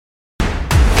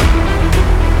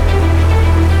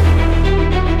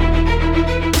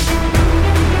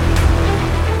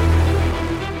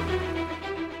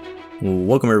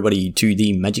welcome everybody to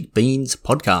the Magic Beans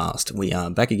podcast. We are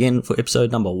back again for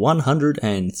episode number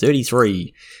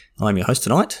 133. I'm your host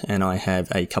tonight, and I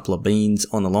have a couple of beans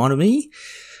on the line with me.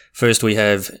 First, we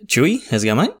have Chewy. How's it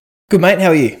going, mate? Good, mate.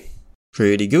 How are you?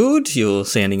 Pretty good. You're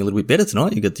sounding a little bit better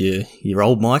tonight. You got your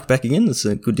old mic back again. That's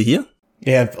good to hear.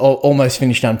 Yeah, I've almost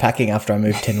finished unpacking after I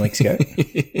moved 10 weeks ago.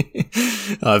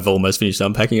 I've almost finished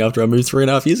unpacking after I moved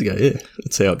 3.5 years ago. Yeah,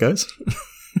 that's how it goes.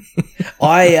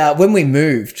 When we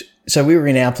moved, so we were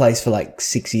in our place for like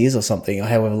 6 years or something, or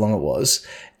however long it was,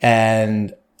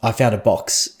 and I found a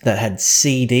box that had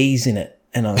CDs in it,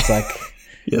 and I was like,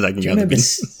 yeah, they can go in the bin.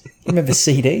 Remember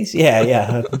CDs? Yeah.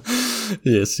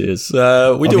 Yes. We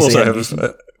do also have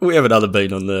another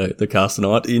bean on the cast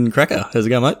tonight in Cracker. How's it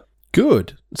going, mate?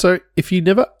 Good. So if you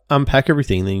never unpack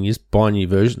everything, then you just buy new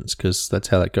versions because that's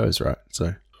how that goes, right?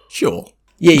 So sure.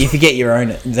 Yeah, you forget that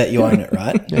you own it,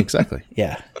 right? Yeah, exactly.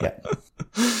 Yeah.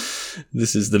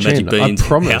 This is the Magic Beans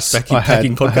house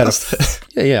packing podcast.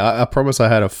 I promise I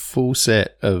had a full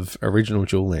set of original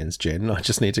Jewel Lands, Jen. I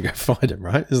just need to go find them,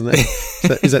 right? Isn't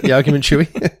that is that the argument,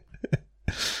 Chewy?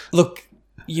 Look,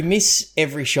 you miss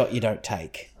every shot you don't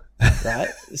take, right?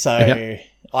 So yep.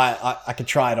 I could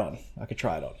try it on.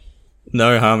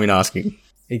 No harm in asking.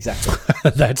 Exactly.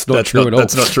 That's not true at all.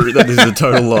 That's not true. That is a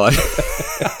total lie.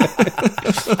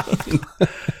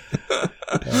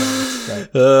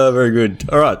 Very good.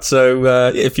 All right. So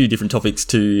a few different topics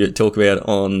to talk about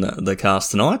on the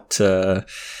cast tonight. I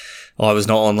was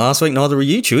not on last week. Neither were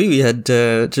you, Chewy. We had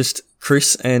just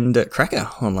Chris and Cracker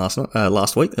on last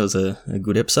week. That was a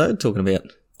good episode talking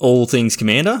about all things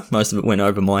Commander. Most of it went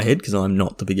over my head because I'm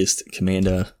not the biggest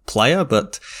Commander player,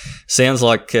 but sounds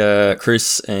like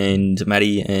Chris and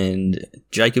Maddie and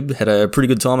Jacob had a pretty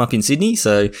good time up in Sydney,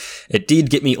 so it did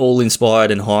get me all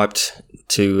inspired and hyped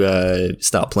to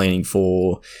start planning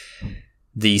for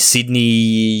the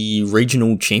Sydney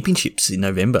Regional Championships in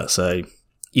November. So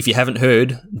if you haven't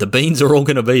heard, the beans are all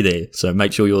going to be there, so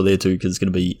make sure you're there too because it's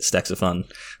going to be stacks of fun.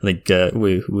 I think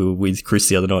we were with Chris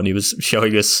the other night and he was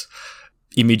showing us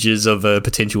images of a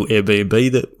potential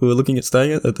Airbnb that we were looking at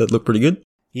staying at that looked pretty good.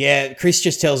 Yeah, Chris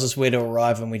just tells us where to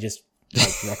arrive and we just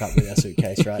rock up with our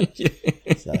suitcase, right? Yeah.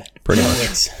 So, pretty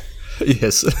much.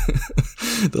 Yes.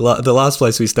 The last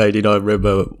place we stayed in, I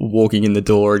remember walking in the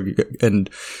door and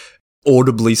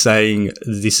audibly saying,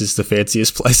 "This is the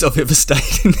fanciest place I've ever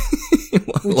stayed in."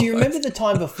 Well, do you remember the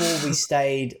time before we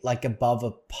stayed like above a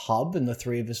pub and the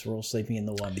three of us were all sleeping in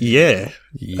the one? Yeah.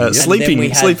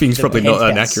 Sleeping's probably not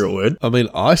an accurate word. I mean,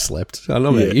 I slept. I don't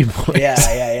know about you boys.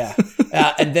 Yeah.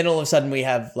 And then all of a sudden we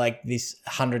have like this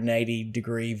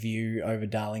 180-degree view over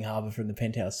Darling Harbour from the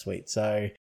penthouse suite. So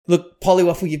look,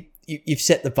 Polywaffle, you've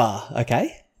set the bar,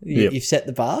 okay? You've set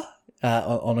the bar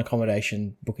on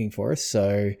accommodation booking for us.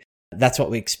 So that's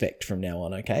what we expect from now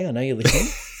on, okay? I know you're listening.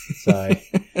 So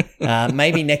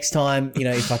maybe next time,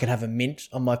 if I can have a mint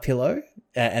on my pillow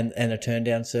and a turn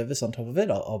down service on top of it,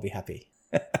 I'll be happy.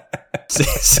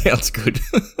 Sounds good.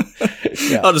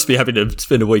 Yeah. I'll just be happy to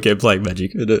spend a weekend playing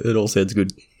Magic. It all sounds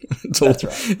good. That's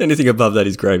right. Anything above that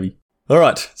is gravy. All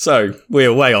right, so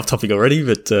we're way off topic already,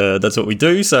 but that's what we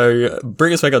do. So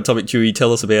bring us back on topic, Chewy.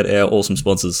 Tell us about our awesome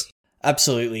sponsors.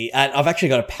 Absolutely. And I've actually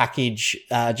got a package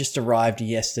just arrived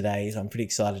yesterday, so I'm pretty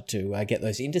excited to get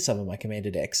those into some of my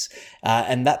Commander decks.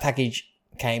 And that package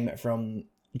came from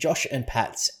Josh and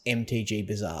Pat's MTG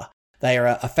Bazaar. They are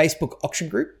a Facebook auction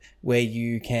group where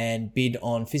you can bid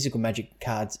on physical Magic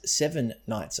cards 7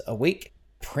 nights a week,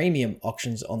 premium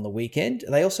auctions on the weekend.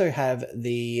 They also have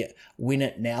the Win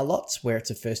It Now lots where it's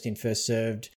a first in, first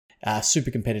served, super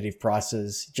competitive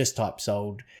prices, just type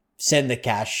sold, send the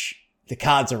cash. The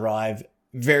cards arrive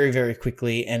very, very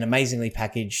quickly and amazingly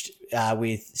packaged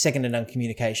with second to none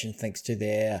communication thanks to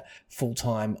their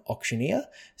full-time auctioneer.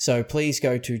 So please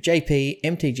go to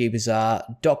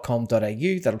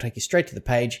jpmtgbazaar.com.au. That'll take you straight to the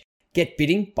page. Get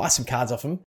bidding, buy some cards off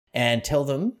them, and tell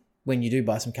them when you do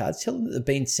buy some cards, tell them that the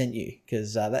beans sent you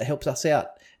because that helps us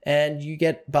out and you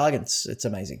get bargains. It's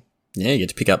amazing. Yeah, you get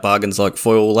to pick up bargains like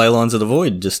foil Ley Lines of the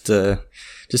Void just to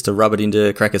rub it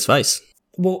into Cracker's face.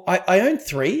 Well, I own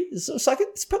 3.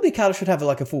 It's probably a card I should have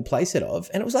like a full play set of,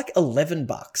 and it was like $11.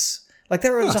 Like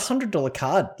it was $100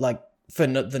 card like for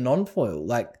the non-foil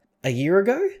like a year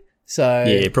ago. So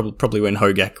yeah, probably when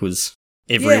Hogak was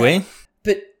everywhere. Yeah,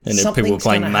 but and then people were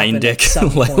playing main deck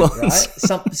Ley Lines, right?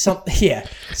 Something's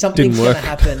going to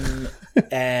happen,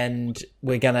 and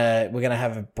we're gonna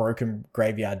have a broken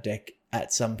graveyard deck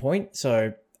at some point.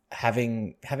 So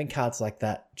having cards like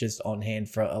that just on hand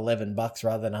for $11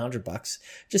 rather than $100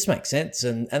 just makes sense,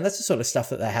 and that's the sort of stuff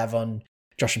that they have on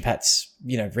Josh and Pat's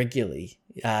regularly.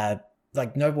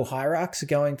 like Noble Hierarchs are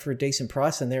going for a decent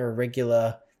price, and they're a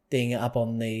regular thing up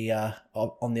on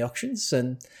the auctions,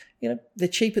 and they're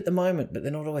cheap at the moment, but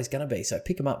they're not always going to be. So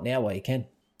pick them up now while you can.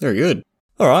 Very good.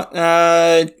 All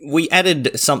right. We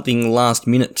added something last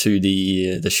minute to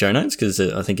the show notes because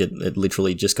I think it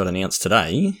literally just got announced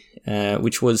today,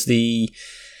 which was the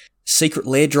secret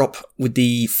lair drop with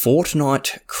the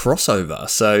Fortnite crossover.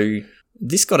 So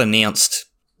this got announced,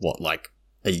 like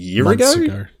a year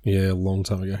ago? Yeah, a long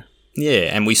time ago.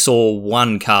 Yeah, and we saw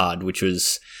one card, which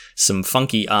was some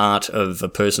funky art of a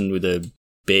person with a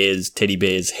teddy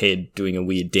bear's head doing a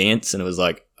weird dance, and it was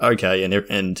like, okay,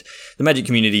 and the Magic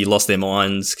community lost their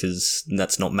minds because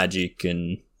that's not Magic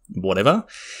and whatever.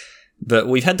 But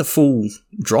we've had the full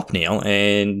drop now,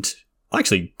 and I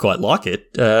actually quite like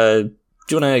it. Do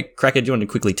you want to, Cracker,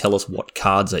 quickly tell us what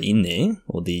cards are in there,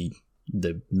 or the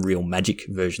real Magic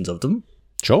versions of them?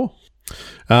 Sure.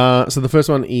 So the first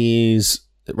one is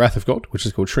Wrath of God, which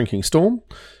is called Shrinking Storm.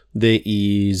 There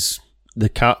is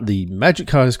the Magic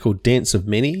card is called Dance of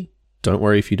Many. Don't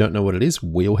worry if you don't know what it is.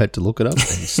 We all had to look it up and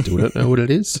still don't know what it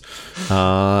is.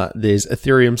 There's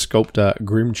Ethereum Sculptor,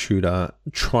 Grim Tutor,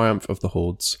 Triumph of the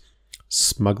Hordes,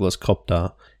 Smuggler's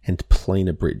Copter, and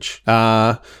Planar Bridge.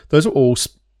 Those are all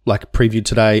previewed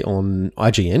today on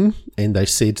IGN, and they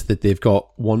said that they've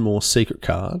got one more secret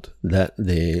card that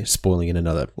they're spoiling in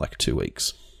another 2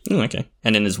 weeks. Oh, okay.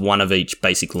 And then there's one of each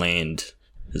basic land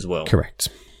as well. Correct.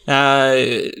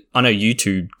 I know you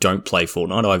two don't play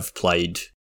Fortnite.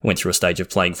 Went through a stage of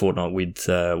playing Fortnite with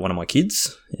one of my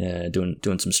kids,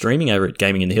 doing some streaming over at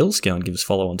Gaming in the Hills. Go and give us a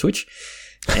follow on Twitch.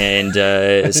 And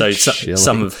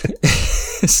some of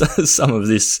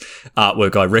this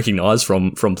artwork I recognise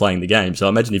from playing the game. So I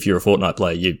imagine if you're a Fortnite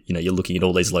player, you're looking at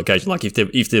all these locations. Like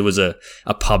if there was a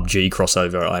PUBG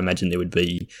crossover, I imagine there would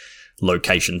be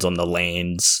locations on the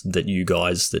lands that you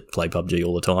guys that play PUBG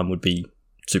all the time would be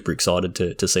super excited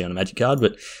to see on a Magic card.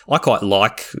 But I quite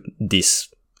like this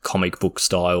comic book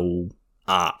style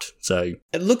art. So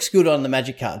it looks good on the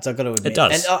Magic cards, I've got to admit. It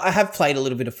does. And I have played a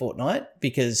little bit of Fortnite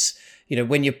because,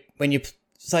 when you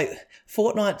so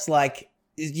Fortnite's like,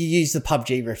 you use the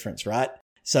PUBG reference, right?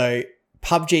 So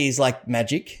PUBG is like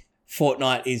Magic,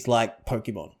 Fortnite is like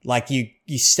Pokemon. Like you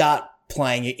start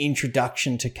playing, your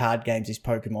introduction to card games is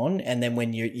Pokemon, and then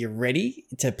when you're ready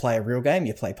to play a real game,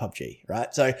 you play PUBG,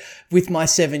 right? So with my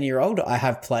 7-year-old, I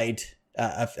have played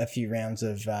a few rounds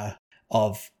of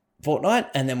Fortnite,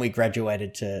 and then we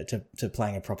graduated to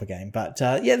playing a proper game. But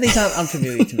these aren't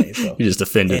unfamiliar to me as well. You just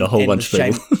offended a whole bunch of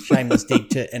people. Shameless dig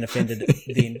to and offended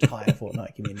the entire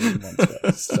Fortnite community in one spot.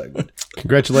 It's so good.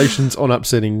 Congratulations on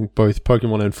upsetting both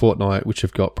Pokemon and Fortnite, which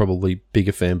have got probably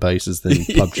bigger fan bases than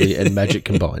PUBG and Magic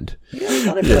combined. Yeah, a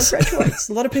lot of people graduates.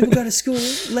 A lot of people go to school.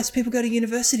 Less people go to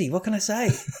university. What can I say?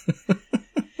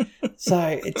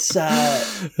 So it's I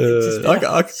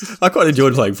quite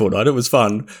enjoyed playing Fortnite. It was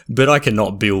fun, but I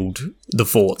cannot build the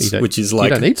forts, which is like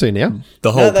you don't need to now.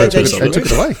 The whole purpose of it. They took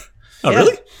it away. Oh,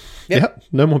 really? Yep. Yeah,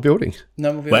 no more building.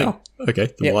 No more building. Wow.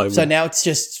 Okay. Yeah. So now it's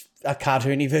just a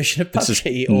cartoony version of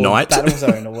PUBG or night.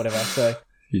 Battlezone or whatever. So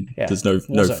there's no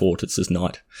fort. It's just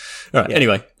night. All right. Yeah.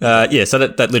 Anyway, so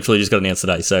that literally just got announced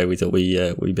today. So we thought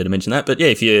we better mention that. But yeah,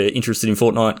 if you're interested in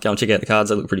Fortnite, go and check out the cards.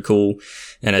 They look pretty cool.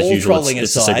 And as usual,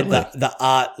 it's aside, the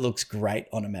art looks great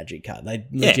on a Magic card. They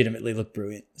legitimately look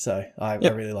brilliant. So I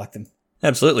really like them.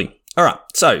 Absolutely. All right.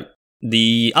 So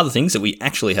the other things that we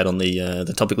actually had on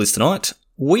the topic list tonight,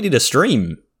 we did a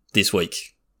stream this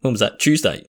week. When was that?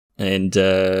 Tuesday. And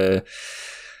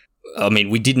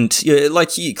we didn't,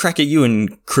 Cracker, you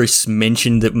and Chris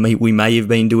mentioned that we may have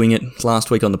been doing it last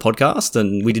week on the podcast,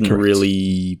 and we didn't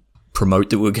really promote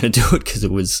that we were going to do it because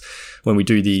it was, when we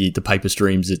do the paper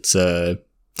streams, it's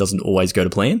doesn't always go to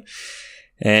plan.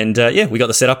 And we got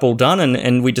the setup all done,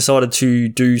 and we decided to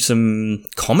do some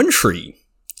commentary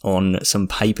on some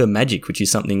paper Magic, which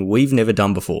is something we've never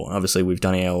done before. Obviously, we've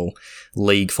done our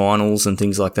league finals and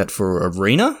things like that for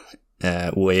Arena,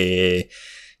 where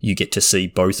you get to see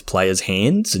both players'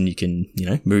 hands, and you can,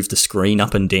 move the screen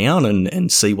up and down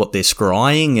and see what they're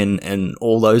scrying and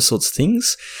all those sorts of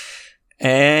things.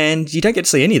 And you don't get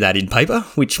to see any of that in paper,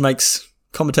 which makes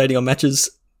commentating on matches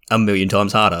a million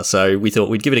times harder. So we thought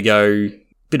we'd give it a go,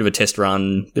 bit of a test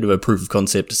run, bit of a proof of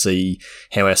concept to see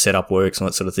how our setup works and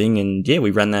that sort of thing. And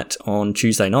we ran that on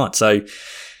Tuesday night. So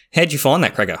how'd you find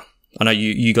that, Cracker? I know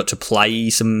you got to play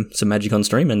some Magic on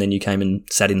stream, and then you came and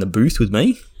sat in the booth with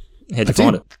me. How'd you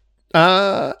find it?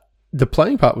 The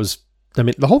playing part was,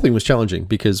 the whole thing was challenging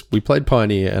because we played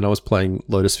Pioneer and I was playing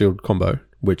Lotus Field Combo,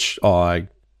 which I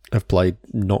have played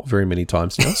not very many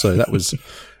times now. So that was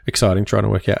exciting, trying to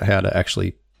work out how to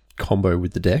actually combo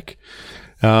with the deck.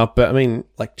 But I mean,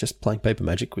 like, just playing Paper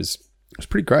Magic was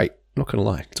pretty great. Not going to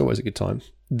lie. It's always a good time.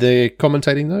 The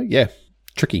commentating, though, yeah,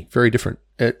 tricky, very different.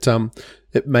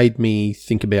 It made me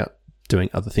think about doing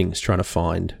other things, trying to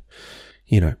find,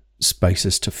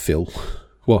 spaces to fill.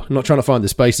 Well, not trying to find the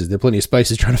spaces. There are plenty of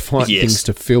spaces, trying to find things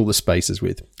to fill the spaces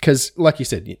with. Because, like you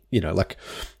said, like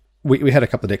we had a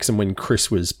couple of decks, and when Chris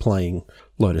was playing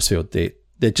Lotus Field,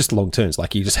 they're just long turns.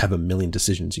 Like, you just have a million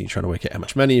decisions, and you're trying to work out how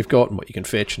much money you've got and what you can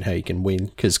fetch and how you can win.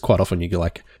 Because quite often you go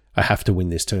like, I have to win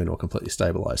this turn or completely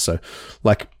stabilize. So,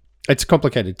 like, it's a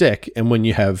complicated deck, and when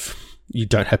you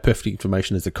don't have perfect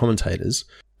information as the commentators,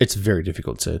 it's very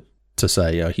difficult to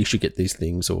say, he should get these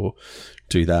things or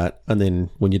do that. And then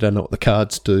when you don't know what the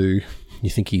cards do, you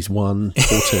think he's won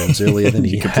 4 turns earlier than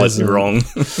he has. Completely wrong.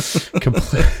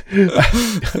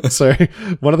 So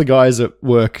one of the guys at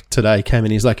work today came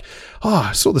in, he's like,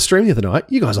 I saw the stream the other night.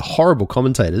 You guys are horrible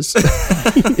commentators.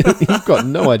 You've got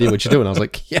no idea what you're doing. I was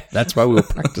like, yeah, that's why we were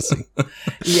practicing.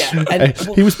 Yeah. And,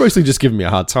 he was mostly just giving me a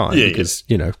hard time because,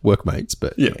 workmates.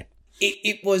 But yeah.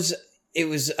 It was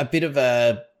a bit of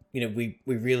a, we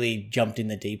really jumped in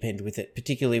the deep end with it,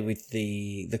 particularly with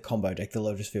the combo deck, the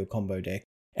Lotus Field combo deck.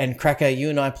 And Cracker, you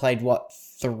and I played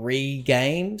 3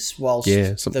 games whilst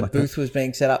the booth was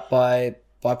being set up by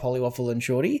Polywaffle and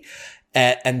Shorty.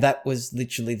 And that was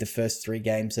literally the first 3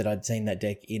 games that I'd seen that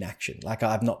deck in action. Like,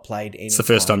 I've not played any. It's the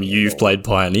first time you've played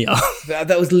Pioneer.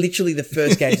 That was literally the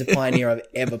first games of Pioneer I've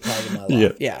ever played in my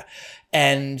life. Yeah.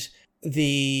 And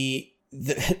it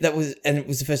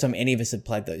was the first time any of us had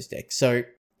played those decks. So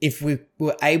if we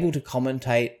were able to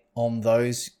commentate on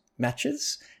those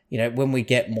matches, when we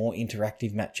get more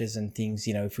interactive matches and things,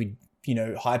 if we,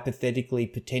 hypothetically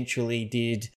potentially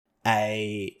did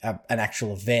an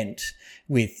actual event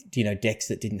with, decks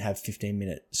that didn't have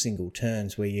 15-minute single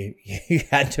turns where you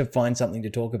had to find something to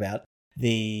talk about,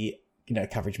 the,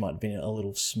 coverage might have been a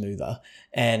little smoother.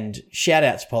 And shout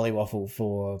out to Polywaffle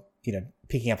for,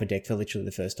 picking up a deck for literally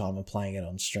the first time and playing it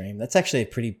on stream. That's actually a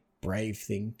pretty brave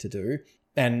thing to do.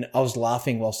 And I was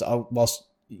laughing whilst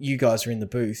you guys were in the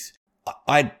booth.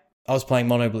 I was playing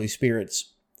Mono Blue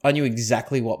Spirits. I knew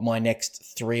exactly what my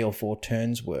next 3 or 4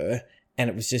 turns were, and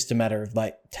it was just a matter of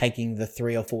taking the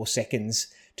 3 or 4 seconds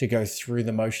to go through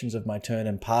the motions of my turn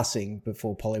and passing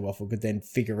before Polywaffle could then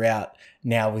figure out,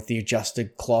 now with the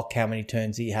adjusted clock, how many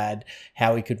turns he had,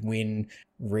 how he could win,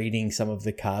 reading some of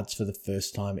the cards for the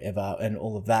first time ever, and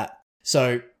all of that.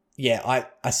 So yeah,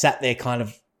 I sat there kind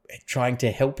of trying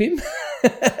to help him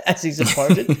as his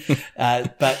opponent.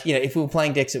 But, if we were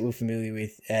playing decks that we're familiar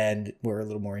with and were a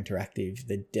little more interactive,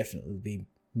 there'd definitely be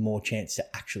more chance to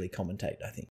actually commentate, I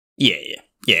think. Yeah.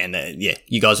 And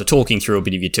you guys are talking through a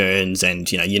bit of your turns, and,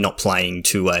 you're not playing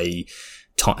to a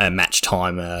match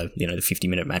timer, the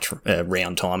 50-minute match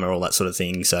round timer, all that sort of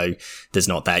thing. So there's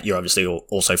not that. You're obviously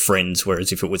also friends,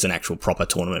 whereas if it was an actual proper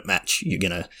tournament match, you're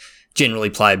going to generally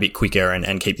play a bit quicker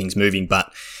and keep things moving.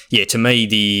 But yeah, to me,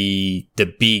 the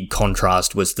big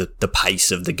contrast was the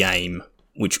pace of the game,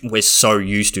 which we're so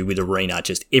used to with Arena,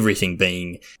 just everything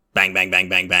being bang, bang, bang,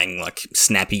 bang, bang, like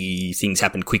snappy, things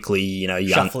happen quickly,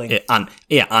 shuffling.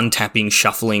 Untapping,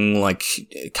 shuffling, like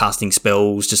casting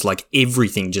spells, just like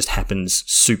everything just happens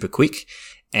super quick.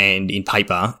 And in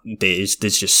Paper, there's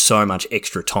just so much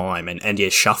extra time and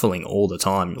shuffling all the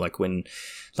time. Like when,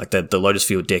 like the Lotus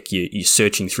Field deck, you're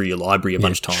searching through your library a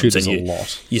bunch of times, and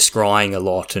you're scrying a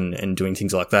lot and doing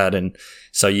things like that. And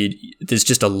so there's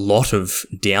just a lot of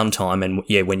downtime.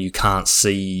 And when you can't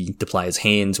see the player's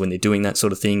hands when they're doing that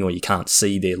sort of thing, or you can't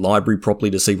see their library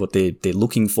properly to see what they're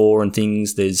looking for and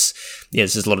things, there's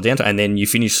just a lot of downtime. And then you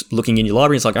finish looking in your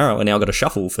library, it's like, all right, well, now I've got to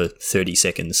shuffle for 30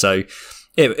 seconds. So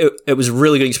it was a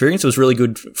really good experience. It was really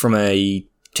good from a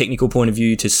technical point of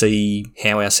view to see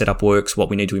how our setup works, what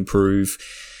we need to improve,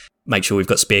 make sure we've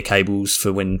got spare cables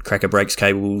for when Cracker breaks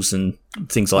cables and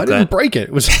things like that. I didn't break it.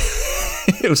 It was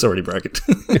it was already broken.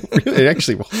 It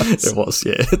actually was. It was,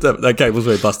 yeah. That cables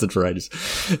were busted for ages.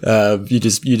 You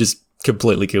just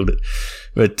completely killed it.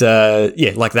 But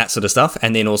like that sort of stuff.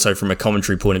 And then also from a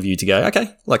commentary point of view to go,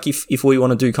 okay, like if we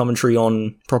want to do commentary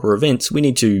on proper events, we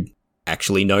need to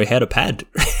actually know how to pad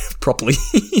properly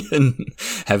and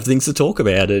have things to talk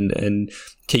about and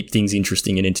keep things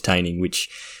interesting and entertaining, which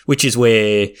is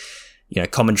where,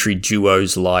 commentary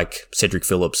duos like Cedric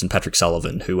Phillips and Patrick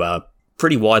Sullivan, who are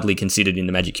pretty widely considered in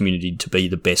the Magic community to be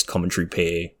the best commentary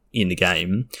pair in the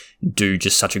game, do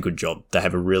just such a good job. They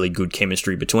have a really good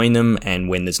chemistry between them, and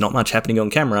when there's not much happening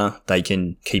on camera, they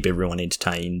can keep everyone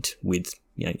entertained with,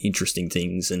 interesting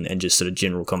things and just sort of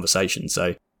general conversation.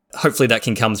 So hopefully that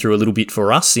can come through a little bit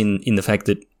for us in the fact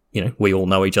that, we all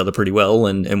know each other pretty well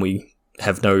and we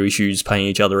have no issues paying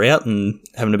each other out and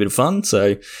having a bit of fun.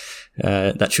 So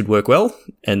that should work well.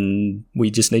 And we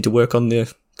just need to work on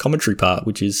the commentary part,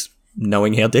 which is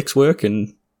knowing how decks work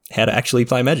and how to actually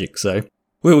play Magic. So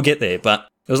we will get there, but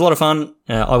it was a lot of fun.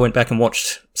 I went back and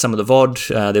watched some of the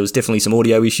VOD. There was definitely some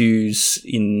audio issues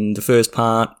in the first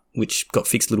part, which got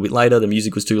fixed a little bit later. The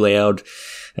music was too loud,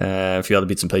 a few other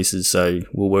bits and pieces. So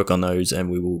we'll work on those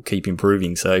and we will keep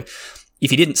improving. So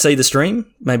if you didn't see the stream,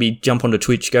 maybe jump onto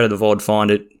Twitch, go to the VOD,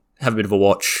 find it, have a bit of a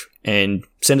watch, and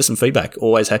send us some feedback.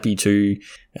 Always happy to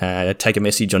take a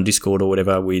message on Discord or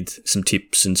whatever with some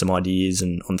tips and some ideas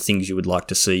and on things you would like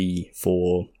to see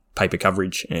for paper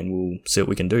coverage, and we'll see what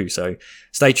we can do. So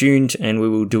stay tuned, and we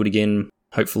will do it again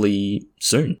hopefully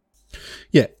soon.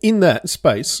 Yeah, in that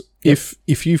space,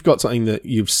 if you've got something that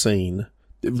you've seen,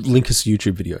 link us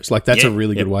YouTube videos. Like, that's a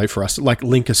really good way for us. Like,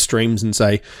 link us streams and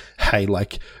say, hey,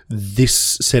 like, this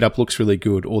setup looks really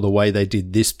good, or the way they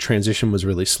did this transition was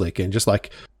really slick, and just,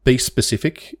 like, be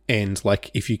specific. And, like,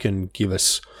 if you can give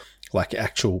us, like,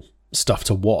 actual stuff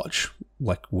to watch,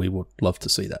 like, we would love to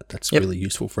see that. That's really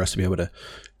useful for us to be able to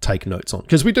take notes on.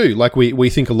 Because we do, like, we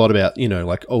think a lot about, you know,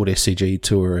 like, old SCG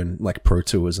tour and, like, pro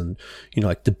tours and, you know,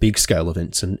 like, the big scale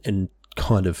events and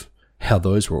kind of how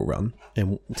those were all run,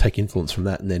 and take influence from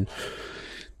that, and then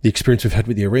the experience we've had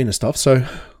with the arena stuff. So,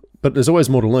 but there's always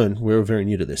more to learn. We're very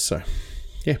new to this, so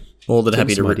yeah. More than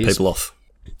happy to rip people off.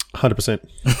 100%.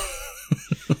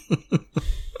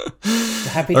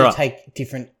 Happy to take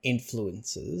different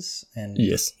influences and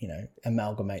you know,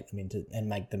 amalgamate them into and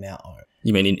make them our own.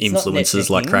 You mean in influences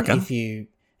like Cracker?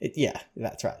 Yeah,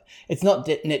 that's right. It's not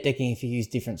net decking if you use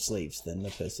different sleeves than the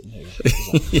person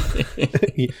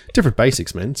who. Different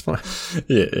basics, man. It's fine.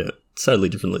 Yeah. Totally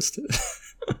different list.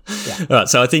 Yeah. All right.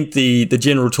 So I think the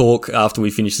general talk after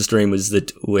we finish the stream was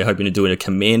that we're hoping to do a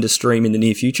Commander stream in the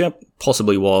near future,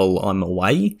 possibly while I'm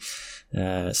away.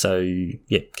 So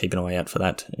yeah, keep an eye out for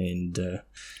that, and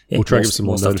we'll try to give some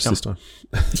more notice this time.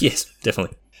 Yes,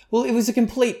 definitely. Well, it was a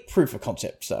complete proof of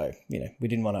concept, so you know we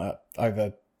didn't want to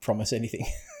over promise anything.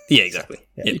 Yeah, exactly.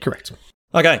 Yeah, you're correct.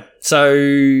 Okay, so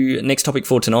next topic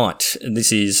for tonight.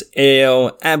 This is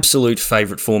our absolute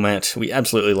favourite format. We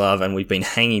absolutely love, and we've been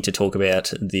hanging to talk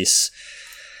about this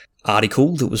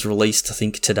article that was released, I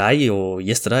think, today or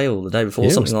yesterday or the day before,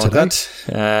 something like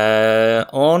that,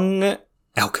 on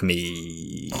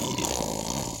Alchemy.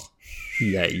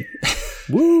 Yay.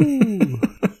 Woo!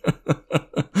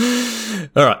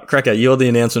 All right, Cracker, you're the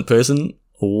announcement person.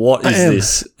 What is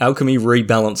this? Alchemy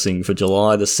rebalancing for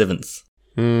July the 7th.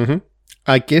 Mm-hmm.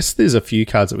 I guess there's a few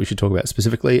cards that we should talk about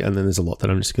specifically, and then there's a lot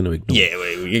that I'm just going to ignore. Yeah,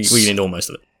 we get into almost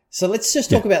of it. So let's just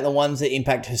talk about the ones that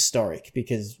impact historic,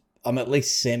 because I'm at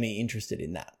least semi-interested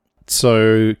in that.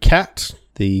 So Cat,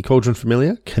 the Cauldron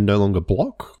Familiar, can no longer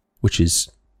block, which is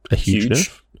a huge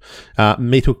nerf.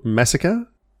 Meathook Massacre,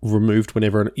 removed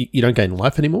whenever you don't gain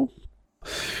life anymore.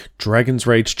 Dragon's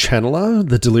Rage Channeler,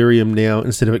 the Delirium now,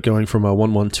 instead of it going from a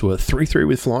 1/1 to a 3/3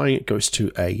 with flying, it goes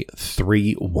to a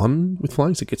 3/1 with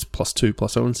flying, so it gets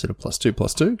 +2/+0 instead of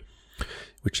 +2/+2,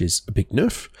 which is a big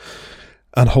nerf.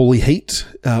 Unholy Heat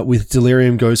with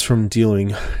Delirium goes from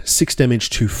dealing 6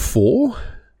 damage to 4,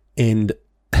 and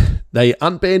they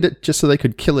unbanned it just so they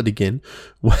could kill it again.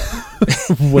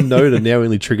 Winota now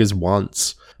only triggers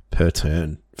once per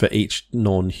turn for each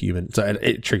non-human. So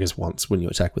it triggers once when you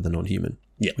attack with a non-human.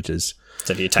 Yeah. Which is...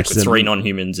 So if you attack with 3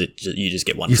 non-humans, you just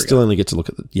get 1 trigger. You still only get to look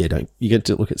at... you get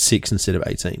to look at 6 instead of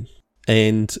 18.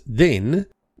 And then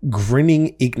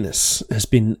Grinning Ignis has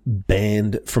been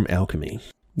banned from Alchemy.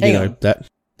 Wasn't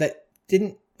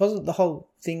the whole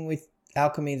thing with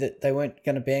Alchemy that they weren't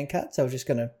going to ban cards? They were just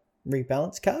going to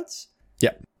rebalance cards?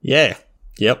 Yep. Yeah.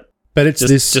 Yep. But it's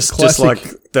just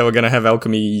like they were going to have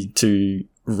Alchemy to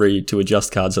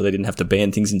adjust cards so they didn't have to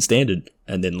ban things in Standard,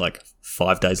 and then like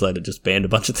 5 days later just banned a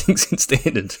bunch of things in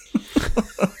Standard.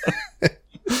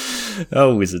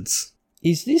 Oh, Wizards.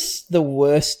 Is this the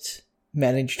worst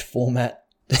managed format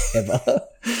ever?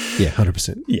 Yeah,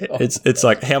 100%. Yeah, it's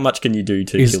like, how much can you do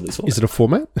to kill this format? Is it a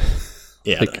format?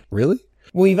 Yeah. Really?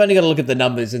 Well, you've only got to look at the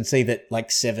numbers and see that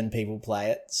like 7 people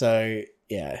play it. So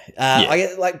yeah, I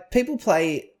get like people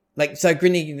play. Like, so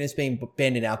Grinning Ignis being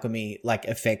banned in Alchemy, like,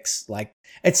 affects, like,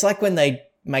 it's like when they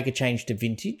make a change to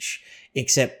Vintage,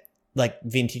 except, like,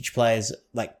 Vintage players,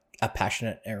 like, are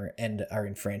passionate and are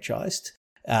enfranchised.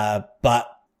 But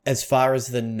as far as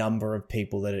the number of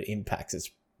people that it impacts,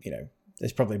 it's, you know,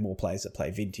 there's probably more players that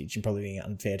play Vintage and probably being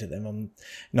unfair to them. I'm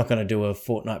not going to do a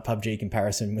Fortnite PUBG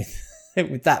comparison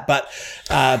with that. But,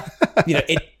 you know,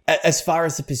 as far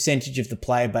as the percentage of the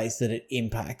player base that it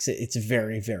impacts, it's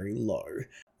very, very low.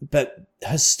 But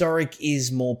Historic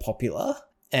is more popular,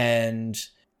 and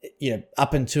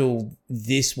up until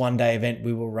this one-day event,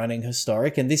 we were running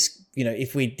Historic. And this,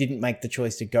 if we didn't make the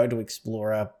choice to go to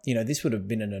Explorer, this would have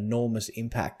been an enormous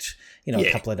impact,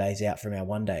 a couple of days out from our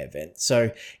one-day event.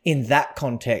 So in that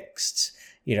context,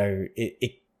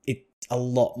 it's a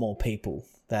lot more people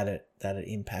that it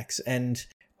impacts. And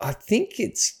I think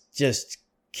it's just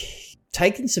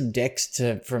taken some decks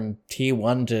from tier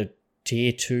 1 to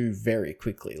tier 2 very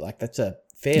quickly. Like, that's a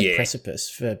fair precipice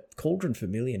for Cauldron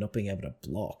Familiar not being able to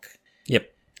block.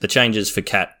 Yep. The changes for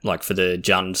Cat, like for the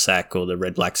Jund sack or the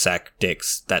red-black sack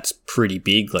decks, that's pretty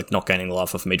big. Like, not gaining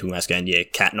life off Mythical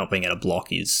Masquerade. Cat not being able to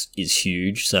block is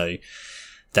huge. So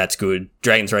that's good.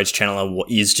 Dragon's Rage Channeler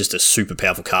is just a super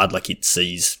powerful card. Like, it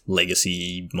sees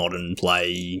Legacy, Modern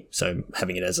play. So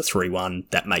having it as a 3/1,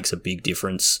 that makes a big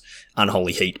difference.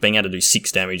 Unholy Heat, being able to do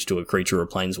 6 damage to a creature or a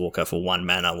planeswalker for 1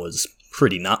 mana was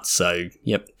pretty nuts. So,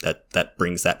 yep, that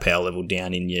brings that power level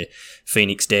down in your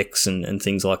Phoenix decks and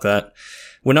things like that.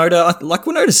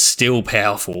 Winota's still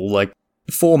powerful. Like,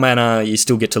 4 mana, you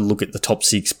still get to look at the top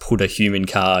 6, put a human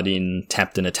card in,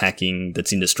 tapped and attacking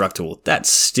that's indestructible. That's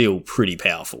still pretty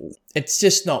powerful. It's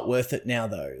just not worth it now,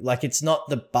 though. Like, it's not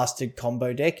the busted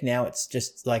combo deck. Now it's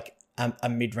just like a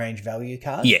mid-range value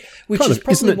card. Yeah. Which is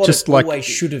probably what it always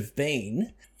should have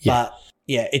been. Yeah. But,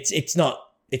 yeah, it's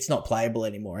not playable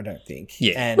anymore, I don't think.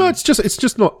 Yeah. And no, it's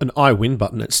just not an I win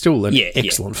button. It's still an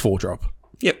excellent 4-drop.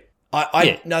 Yep.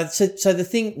 I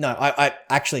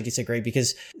actually disagree,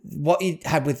 because what you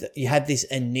had this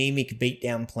anemic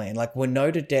beatdown plan. Like,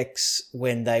 Winota decks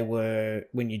when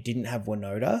you didn't have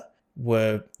Winota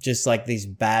were just like this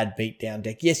bad beatdown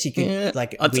deck. Yes, you could win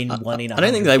 1 in 100. I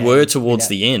don't think they were towards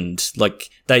the end. Like,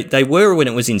 they were when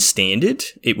it was in Standard.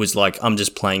 It was like, I'm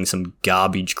just playing some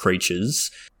garbage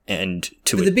creatures. But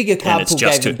the bigger card pool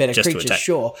gave them better creatures,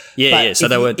 sure. Yeah, yeah. So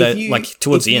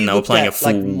towards the end, they were playing a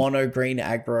full, like, mono green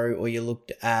aggro, or you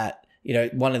looked at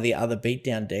one of the other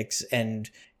beatdown decks and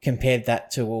compared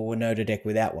that to a Winota deck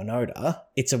without Winota.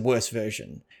 It's a worse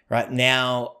version, right?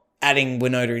 Now, adding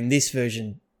Winota in this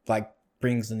version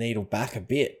brings the needle back a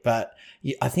bit, but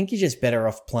I think you're just better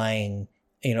off playing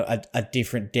a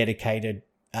different dedicated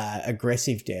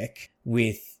aggressive deck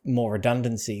with more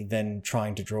redundancy than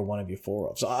trying to draw one of your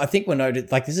 4-offs. So I think we're noted,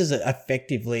 this is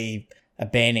effectively a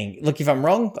banning. Look, if I'm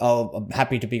wrong, I'm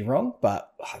happy to be wrong,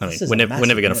 but we're never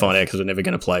going to find out, because we're never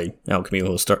going to play Alchemy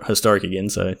or Historic again,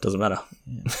 so it doesn't matter.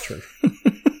 Yeah, that's true.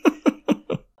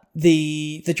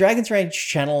 The Dragon's Rage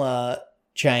Channeler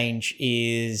change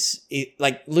is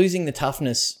losing the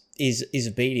toughness is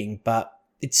a beating, but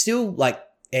it's still,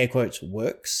 air quotes,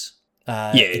 works.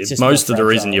 It's most of the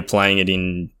reason you're playing it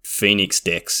in Phoenix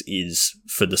decks is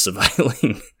for the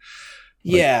surveilling.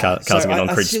 Casting it on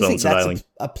creature spell and surveilling. That's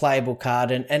a playable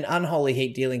card, and Unholy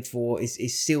Heat dealing 4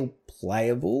 is still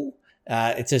playable.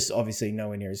 It's just obviously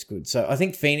nowhere near as good. So I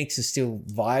think Phoenix is still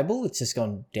viable. It's just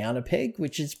gone down a peg,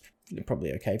 which is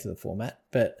probably okay for the format.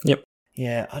 But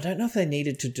yeah, I don't know if they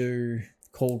needed to do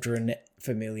Cauldron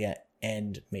Familiar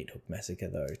and Meathook Massacre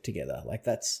though together.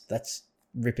 That's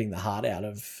ripping the heart out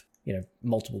of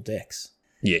multiple decks.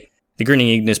 Yeah. The Grinning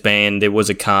Ignis ban, there was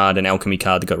an alchemy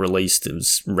card that got released. It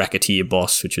was Racketeer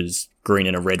Boss, which is green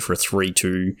and a red for a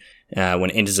 3/2. When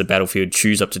it enters the battlefield,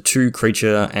 choose up to 2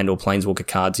 creature and or planeswalker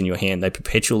cards in your hand. They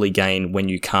perpetually gain when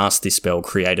you cast this spell,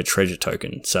 create a treasure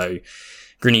token. So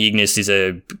Grinning Ignis is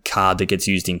a card that gets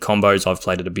used in combos. I've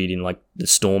played it a bit in the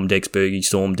Storm decks, Bergie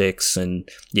Storm decks, and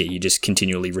you just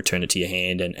continually return it to your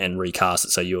hand and recast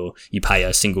it. So you pay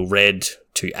a single red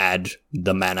to add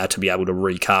the mana to be able to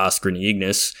recast Grinning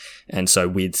Ignis, and so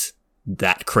with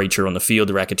that creature on the field,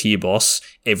 the Racketeer Boss,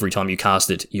 every time you cast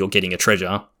it, you're getting a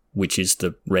treasure, which is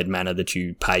the red mana that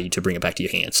you pay to bring it back to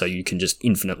your hand. So you can just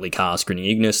infinitely cast Grinning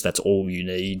Ignis. That's all you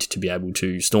need to be able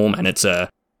to Storm, and it's a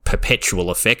perpetual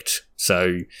effect.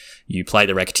 So you play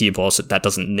the Racketeer Boss, that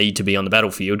doesn't need to be on the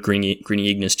battlefield. Grinning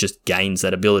Ignis just gains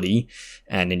that ability,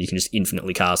 and then you can just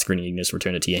infinitely cast Grinning Ignis,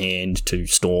 return it to your hand to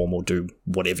Storm or do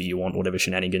whatever you want, whatever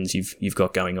shenanigans you've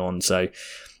got going on. So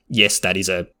yes, that is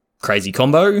a crazy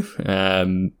combo. I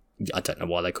don't know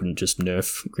why they couldn't just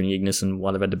nerf Grinning Ignis and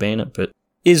why they've had to ban it, but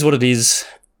it is what it is.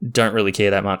 Don't really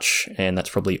care that much, and that's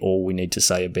probably all we need to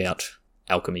say about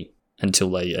Alchemy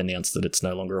until they announce that it's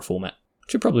no longer a format.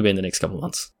 Should probably be in the next couple of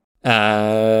months.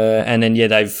 And then,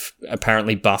 they've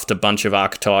apparently buffed a bunch of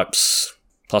archetypes,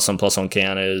 +1/+1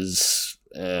 counters,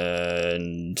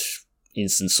 and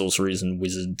instant sorceries and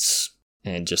wizards,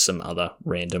 and just some other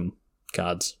random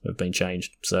cards have been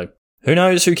changed. So who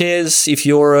knows? Who cares? If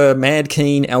you're a mad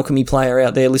keen Alchemy player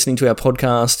out there listening to our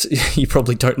podcast, you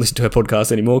probably don't listen to our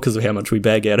podcast anymore because of how much we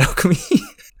bag out Alchemy.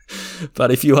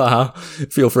 But if you are,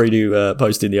 feel free to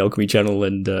post in the Alchemy channel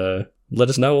and let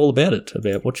us know all about it,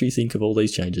 about what you think of all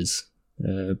these changes.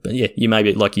 But yeah, you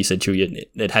maybe, like you said, Chewy,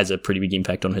 it has a pretty big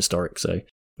impact on Historic, so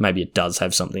maybe it does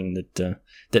have something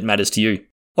that matters to you.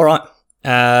 All right.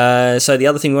 So the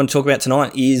other thing we want to talk about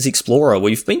tonight is Explorer.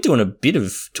 We've been doing a bit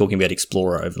of talking about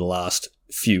Explorer over the last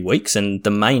few weeks, and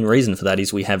the main reason for that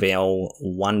is we have our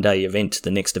one-day event,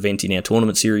 the next event in our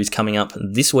tournament series, coming up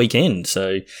this weekend.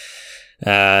 So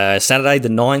Saturday the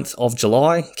 9th of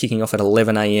July, kicking off at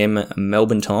 11 a.m.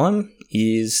 Melbourne time,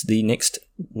 is the next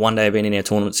one-day event in our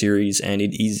tournament series, and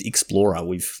it is Explorer.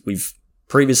 We've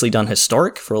previously done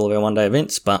Historic for all of our one-day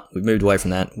events, but we've moved away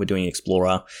from that. We're doing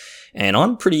Explorer, and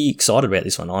I'm pretty excited about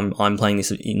this one. I'm playing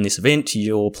this in this event.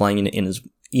 You're playing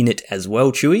in it as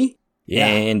well, Chewy. Yeah.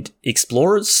 And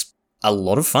Explorer's a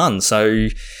lot of fun. So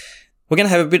we're going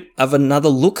to have a bit of another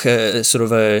look, sort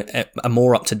of a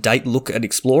more up-to-date look at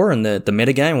Explorer and the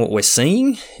metagame, what we're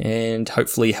seeing, and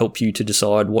hopefully help you to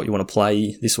decide what you want to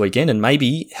play this weekend, and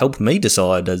maybe help me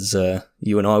decide, as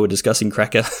you and I were discussing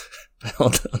Cracker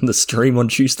on the stream on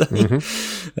Tuesday.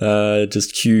 Mm-hmm.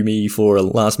 Just cue me for a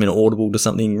last-minute audible to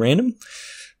something random.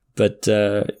 But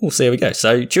we'll see how we go.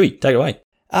 So, Chewy, take it away.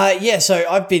 So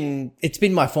it's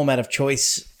been my format of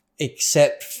choice,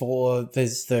 except for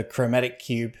there's the Chromatic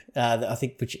Cube, I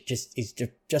think, which is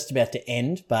just about to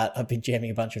end, but I've been jamming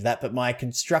a bunch of that. But my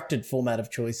constructed format of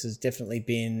choice has definitely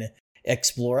been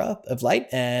Explorer of late,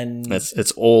 and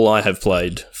it's all I have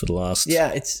played for the last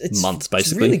it's months,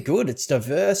 basically. It's really good. It's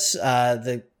diverse.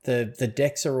 The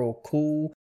decks are all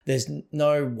cool. There's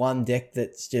no one deck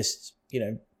that's just,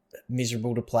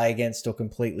 miserable to play against or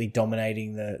completely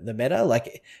dominating the meta.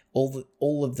 Like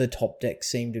all of the top decks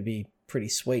seem to be pretty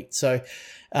sweet. So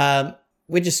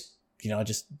we're just, I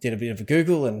just did a bit of a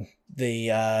Google, and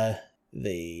the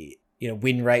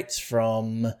win rates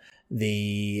from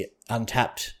the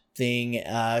Untapped thing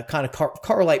kind of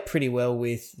correlate pretty well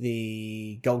with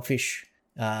the Goldfish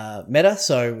meta.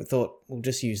 So we thought we'll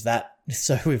just use that.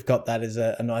 So we've got that as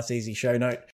a nice easy show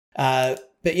note.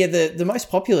 But yeah, the most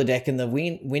popular deck and the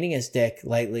winningest deck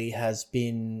lately has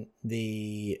been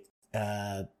the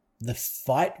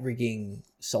fight rigging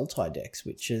Sultai decks,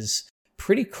 which is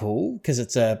pretty cool because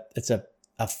it's a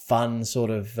fun sort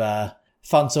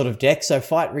of deck. So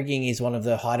fight rigging is one of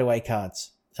the hideaway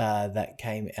cards that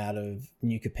came out of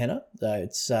New Capenna. So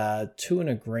it's 2 and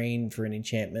a green for an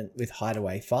enchantment with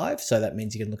hideaway 5. So that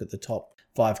means you can look at the top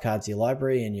 5 cards of your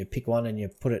library and you pick one and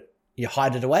you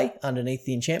hide it away underneath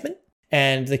the enchantment.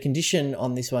 And the condition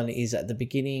on this one is at the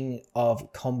beginning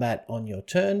of combat on your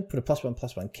turn, put a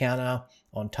 +1/+1 counter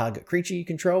on target creature you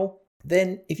control.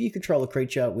 Then, if you control a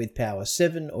creature with power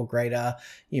 7 or greater,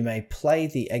 you may play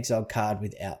the exiled card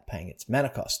without paying its mana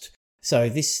cost. So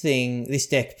this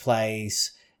deck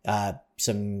plays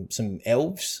some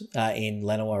elves in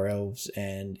Llanowar Elves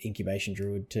and Incubation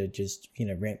Druid to just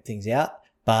ramp things out.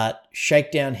 But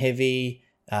Shakedown Heavy,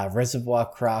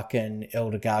 Reservoir Kraken,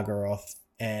 Elder Gargaroth,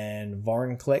 and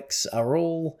Vorinclex are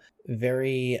all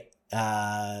very,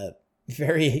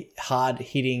 very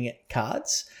hard-hitting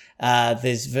cards.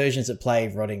 There's versions that play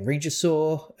Rotting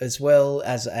Regisaur as well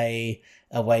as a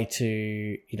way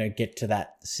to get to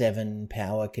that 7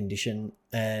 power condition,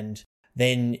 and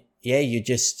then you're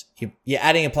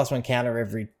adding a +1 counter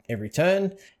every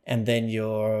turn, and then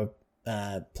you're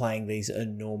playing these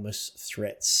enormous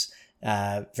threats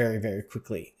very, very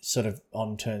quickly. Sort of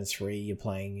on turn 3, you're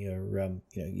playing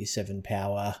your 7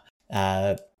 power,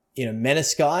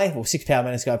 Menace Guy, or 6 power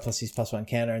Menace Guy plus his +1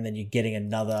 counter, and then you're getting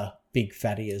another big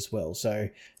fatty as well. So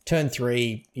turn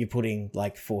 3, you're putting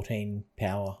like 14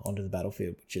 power onto the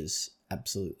battlefield, which is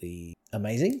absolutely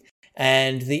amazing.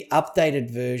 And the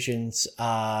updated versions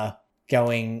are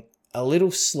going a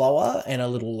little slower and a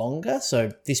little longer.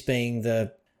 So this being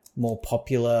the more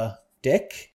popular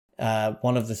deck,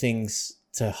 one of the things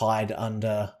to hide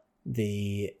under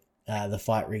the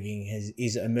fight rigging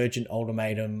is Emergent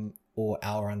Ultimatum or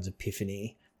Alrund's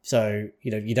Epiphany. So,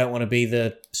 you don't want to be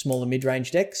the smaller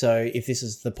mid-range deck. So if this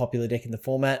is the popular deck in the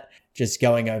format, just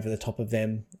going over the top of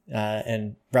them,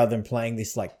 and rather than playing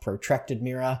this like protracted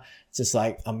mirror, it's just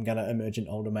like, I'm going to Emergent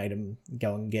Ultimatum,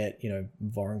 go and get,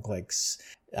 Vorinclex,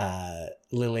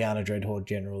 Liliana Dreadhorde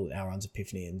General, Alrund's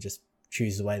Epiphany, and just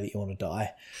choose the way that you want to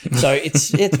die. So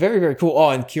it's very, very cool. Oh,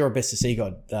 and Cure Best of Sea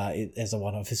God as a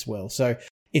one-off as well. So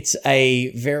it's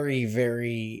a very,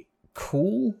 very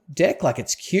cool deck. Like,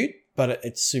 it's cute, but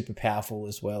it's super powerful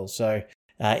as well. So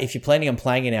if you're planning on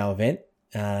playing in our event,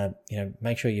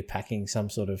 make sure you're packing some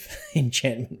sort of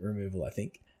enchantment removal, I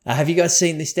think. Have you guys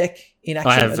seen this deck in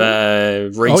action? I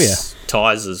have. Reese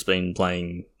Ties has been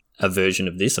playing a version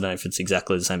of this. I don't know if it's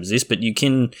exactly the same as this, but you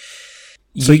can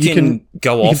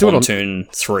go off on turn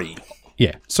 3.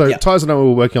 Yeah. So Yeah. Ty's and I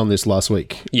were working on this last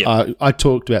week. Yeah. I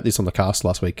talked about this on the cast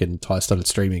last week, and Ty started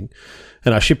streaming,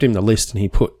 and I shipped him the list, and he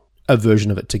put a version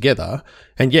of it together.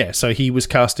 And yeah, so he was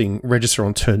casting Register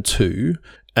on turn 2,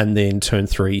 and then turn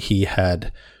 3 he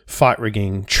had Fight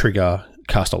Rigging, Trigger,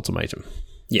 Cast Ultimatum.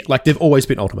 Yeah. Like, they've always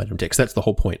been Ultimatum decks. That's the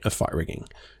whole point of Fight Rigging,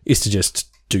 is to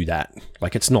just do that.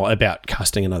 Like, it's not about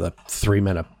casting another 3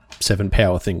 mana, 7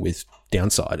 power thing with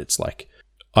downside. It's like,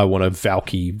 I want a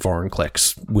Valky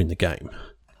Vorinclex win the game.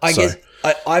 I guess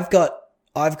I've got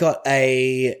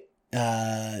a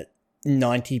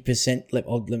 90%.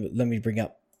 Let me bring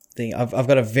up thing. I've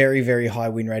got a very, very high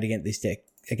win rate against this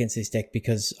deck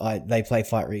because they play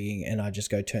Fight Rigging and I just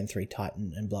go turn 3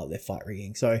 Titan and blow up their Fight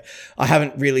Rigging. So I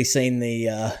haven't really seen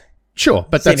the sure,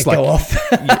 but that's like go off.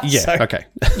 yeah, So, okay,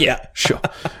 yeah, sure.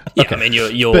 Yeah, Okay. I mean,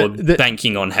 you're But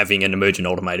banking on having an Emergent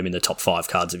Ultimatum in the top 5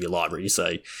 cards of your library.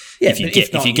 So yeah. if you but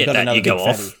get not, you've got that, another you go big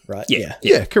off. fatty, right? Yeah.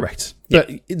 Yeah, correct. But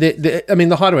I mean,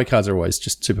 the hideaway cards are always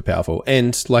just super powerful,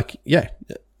 and like, yeah,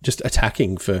 just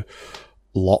attacking for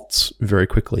lots very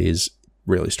quickly is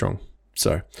really strong.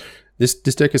 So this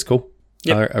deck is cool.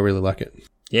 Yep. I really like it,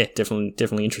 Yeah,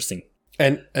 definitely interesting.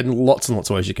 and lots and lots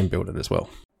of ways you can build it as well.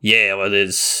 Yeah, well,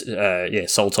 there's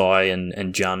Sultai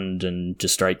and Jund and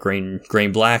just straight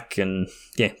green black, and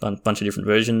yeah, bunch of different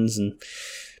versions, and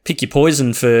pick your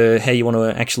poison for how you want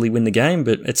to actually win the game.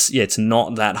 But it's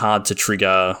not that hard to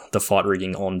trigger the Fight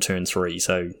Rigging on turn 3.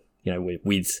 So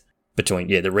with between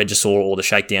the Regisaur or the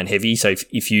Shakedown Heavy. So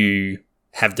if you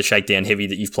have the Shakedown Heavy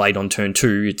that you've played on turn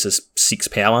 2, it's a 6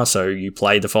 power, so you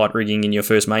play the Fight Rigging in your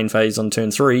first main phase on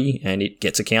turn 3, and it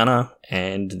gets a counter,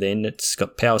 and then it's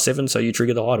got power 7, so you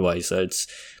trigger the Hideaway. So it's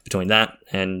between that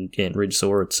and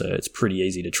Regisaur, it's pretty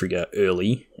easy to trigger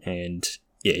early, and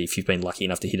yeah, if you've been lucky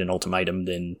enough to hit an Ultimatum,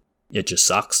 then it just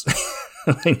sucks.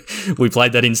 I mean, we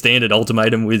played that in Standard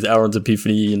Ultimatum with Aaron's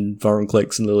Epiphany and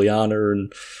Vorinclex and Liliana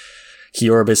and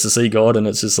Kiora Best of Sea God, and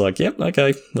it's just like, yep,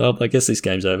 okay, well, I guess this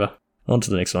game's over. On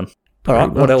to the next one. All right,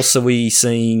 what else are we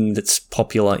seeing that's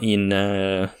popular in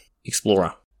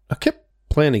Explorer? I kept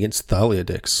playing against Thalia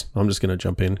decks. I'm just going to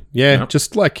jump in. Yeah,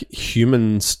 just like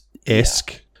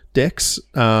humans-esque decks,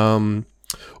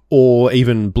 or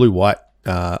even blue-white,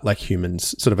 like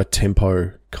humans, sort of a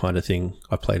tempo kind of thing.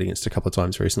 I played against a couple of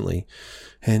times recently.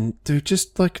 And dude,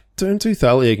 just like, turn 2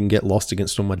 Thalia can get lost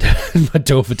against all my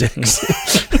Delver decks.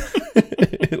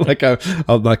 Like,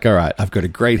 I'm like, all right, I've got a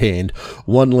great hand.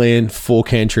 1 land, 4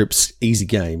 cantrips, easy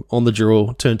game. On the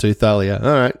draw, turn 2 Thalia.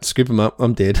 All right, scoop them up.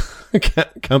 I'm dead.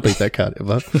 Can't beat that card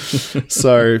ever.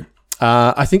 So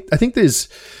I think there's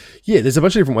a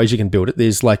bunch of different ways you can build it.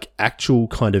 There's like actual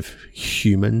kind of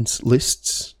humans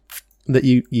lists that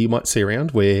you might see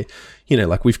around where,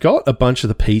 like we've got a bunch of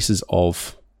the pieces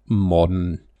of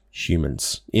modern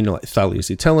humans in like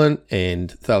Thalia's Talent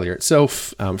and Thalia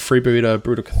itself, Freebooter,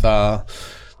 Brutal Cathar.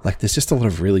 Like, there's just a lot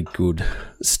of really good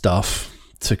stuff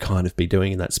to kind of be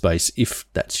doing in that space. If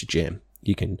that's your jam,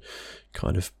 you can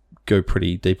kind of go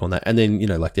pretty deep on that. And then,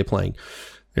 like there's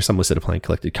some lists that are playing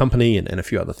Collected Company and a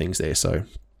few other things there. So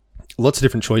lots of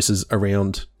different choices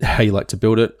around how you like to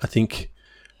build it. I think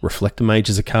Reflector Mage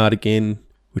is a card again,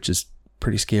 which is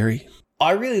pretty scary.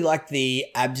 I really like the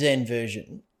Abzan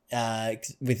version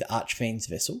with Archfiend's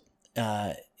Vessel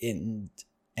and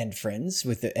friends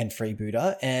and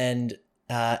Freebooter and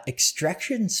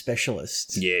Extraction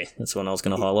Specialist. Yeah, that's one I was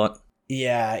going to highlight.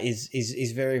 Yeah,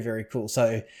 is very, very cool.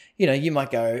 So, you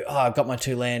might go, oh, I've got my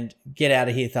 2 land, get out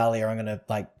of here, Thalia, I'm going to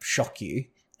like shock you.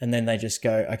 And then they just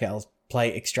go, okay, I'll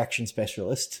play Extraction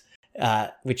Specialist,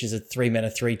 which is a 3 mana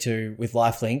 3/2 with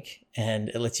lifelink, and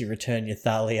it lets you return your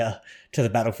Thalia to the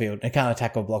battlefield. It can't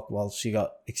attack or block whilst you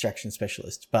got Extraction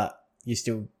Specialist, but you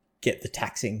still get the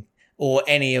taxing. Or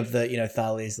any of the,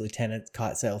 Thalia's Lieutenant,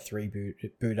 Kitesail,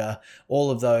 Freebooter,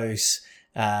 all of those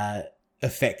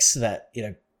effects that,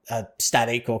 are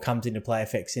static or comes into play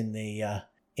effects in the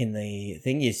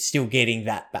thing, you're still getting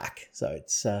that back. So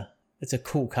it's a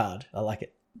cool card. I like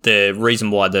it. The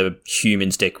reason why the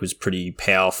humans deck was pretty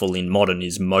powerful in Modern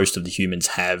is most of the humans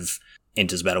have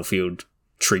enters battlefield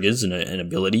triggers and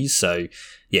abilities. So,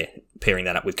 yeah, pairing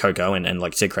that up with Coco and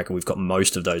like you said, Cracker, we've got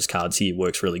most of those cards here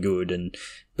works really good, and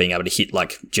being able to hit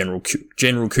like General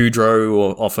Kudro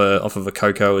or off of a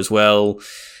Coco as well.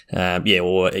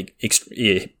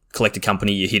 Collected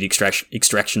Company, you hit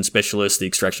Extraction Specialist. The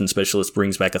Extraction Specialist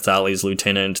brings back Athalia's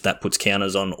Lieutenant. That puts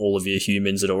counters on all of your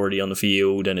humans that are already on the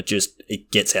field, and it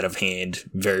gets out of hand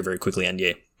very, very quickly. And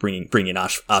yeah, bringing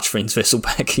Archfiend's Vessel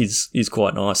back is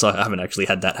quite nice. I haven't actually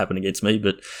had that happen against me,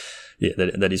 but yeah,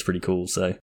 that is pretty cool.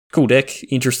 So cool deck,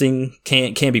 interesting,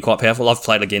 can be quite powerful. I've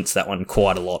played against that one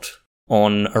quite a lot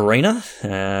on Arena,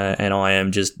 and I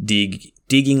am just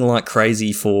digging like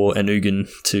crazy for an Ugin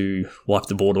to wipe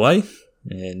the board away.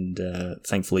 And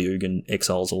thankfully, Ugin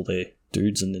exiles all their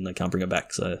dudes, and then they can't bring it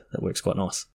back, so that works quite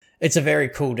nice. It's a very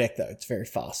cool deck, though. It's very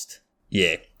fast.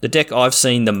 Yeah. The deck I've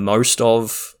seen the most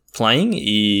of playing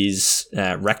is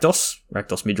Rakdos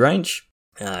midrange.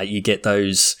 You get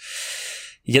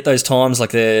those times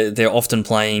like they're often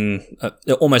playing,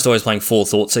 they're almost always playing 4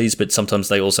 Thoughtseize, but sometimes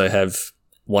they also have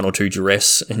 1 or 2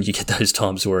 Duress, and you get those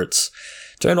times where it's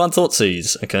turn 1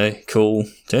 Thoughtseize, okay, cool.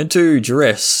 Turn 2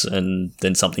 Duress, and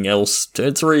then something else.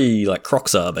 Turn 3 like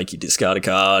Croxar, make you discard a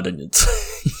card, and it's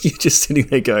you're just sitting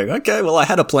there going, okay, well I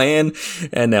had a plan,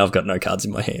 and now I've got no cards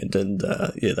in my hand, and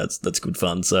yeah, that's good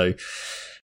fun. So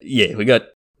yeah,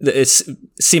 it's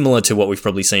similar to what we've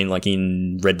probably seen like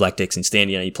in red-black decks in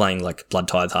Standard. You know, you're playing like Blood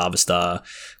Tithe Harvester,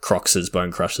 Croxers,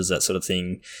 Bone Crushers, that sort of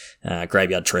thing.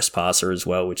 Graveyard Trespasser as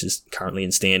well, which is currently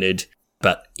in Standard.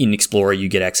 But in Explorer, you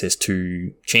get access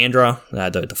to Chandra,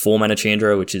 the 4-mana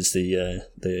Chandra, which is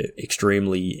the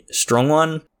extremely strong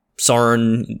one.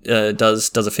 Sorin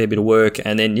does a fair bit of work,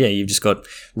 and then yeah, you've just got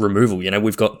removal. You know,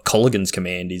 we've got Colligan's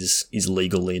Command is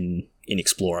legal in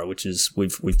Explorer, which is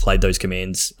we've played those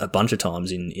commands a bunch of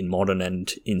times in Modern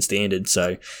and in Standard.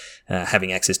 So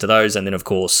having access to those, and then of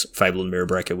course Fable and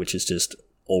Mirrorbreaker, which is just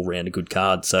all round a good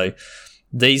card. So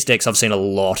these decks, I've seen a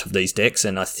lot of these decks,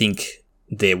 and I think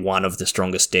they're one of the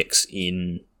strongest decks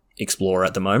in Explorer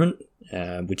at the moment,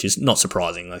 which is not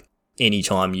surprising. Like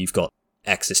anytime you've got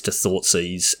access to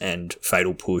Thoughtseize and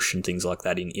Fatal Push and things like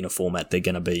that in a format, they're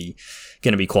going to be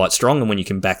quite strong. And when you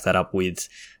can back that up with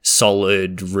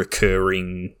solid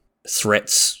recurring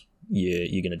threats,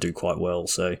 you're going to do quite well.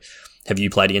 So, have you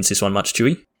played against this one much,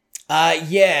 Chewy?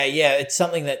 Yeah, it's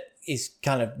something that is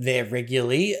kind of there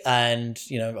regularly, and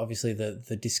you know, obviously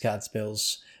the discard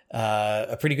spells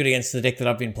are pretty good against the deck that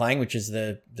I've been playing, which is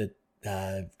the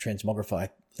Transmogrify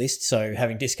list. So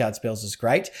having discard spells is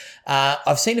great.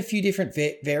 I've seen a few different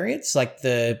variants, like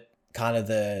the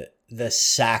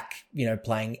sack, you know,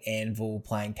 playing Anvil,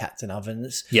 playing Cats and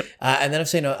Ovens. Yep. And then I've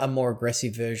seen a more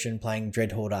aggressive version playing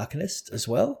Dreadhorde Arcanist as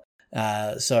well.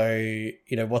 So,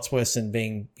 you know, what's worse than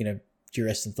being, you know,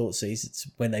 Duress and Thoughtseize?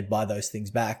 It's when they buy those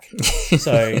things back.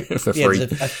 So for yeah, free.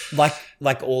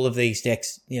 like all of these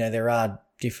decks, you know, there are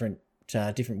different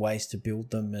ways to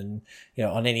build them, and you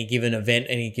know, on any given event,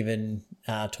 any given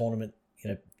tournament,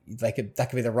 you know, that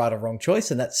could be the right or wrong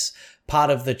choice, and that's part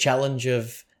of the challenge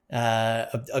of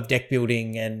deck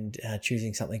building and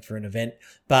choosing something for an event.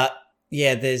 But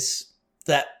yeah, there's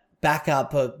that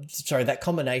that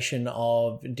combination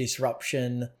of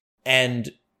disruption and,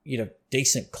 you know,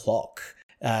 decent clock.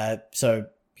 So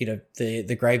you know,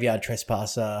 the Graveyard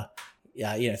Trespasser, you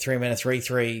know, 3-mana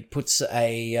 3/3 puts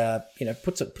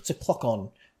a clock on,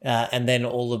 and then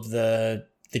all of the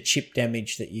chip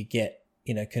damage that you get,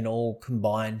 you know, can all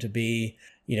combine to be,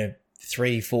 you know,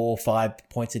 3, 4, 5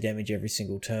 points of damage every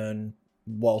single turn,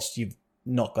 whilst you've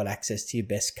not got access to your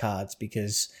best cards,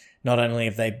 because not only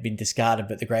have they been discarded,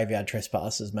 but the Graveyard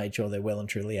Trespassers made sure they're well and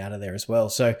truly out of there as well.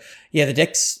 So yeah, the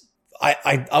deck's,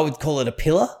 I would call it a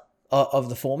pillar of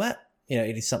the format. You know,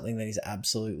 it is something that is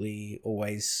absolutely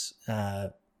always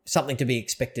something to be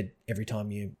expected every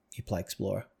time you play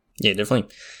Explorer. Yeah,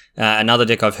 definitely. Another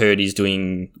deck I've heard is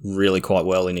doing really quite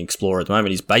well in Explorer at the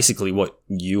moment is basically what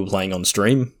you were playing on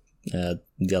stream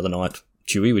the other night,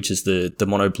 Chewy, which is the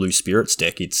Mono Blue Spirits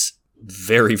deck. It's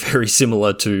very, very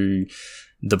similar to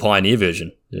the Pioneer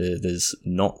version. There's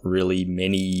not really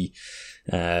many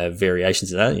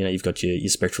variations of that. You know, you've got your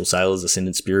Spectral Sailors,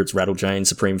 Ascendant Spirits, Rattlejane,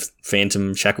 Supreme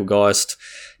Phantom, Shacklegeist.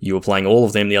 You were playing all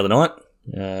of them the other night.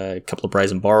 A couple of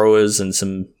Brazen Borrowers and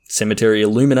some Cemetery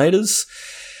Illuminators.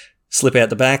 Slip Out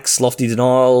the Backs, Lofty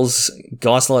Denials,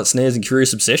 Geistlight Snares, and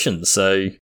Curious Obsessions. So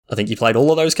I think you played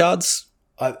all of those cards.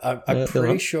 I'm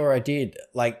pretty sure I did.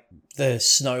 Like the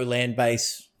Snow land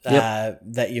base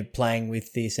that you're playing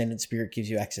with the Ascendant Spirit gives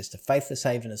you access to Faithless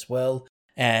Haven as well.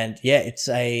 And yeah,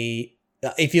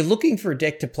 if you're looking for a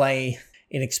deck to play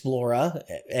in Explorer,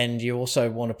 and you also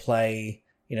want to play,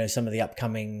 you know, some of the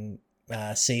upcoming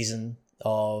season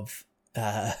of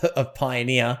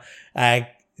Pioneer, I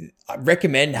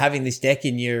recommend having this deck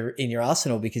in your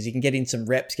arsenal, because you can get in some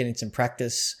reps, get in some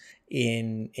practice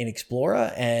in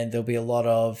Explorer, and there'll be a lot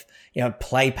of, you know,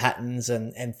 play patterns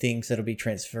and things that'll be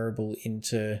transferable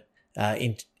into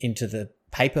the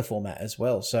paper format as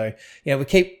well. So, you know, we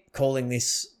keep calling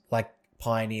this like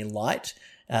Pioneer Light.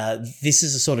 This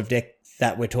is the sort of deck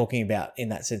that we're talking about in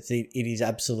that sense. It is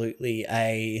absolutely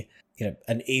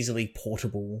an easily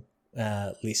portable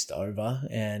list over,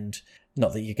 and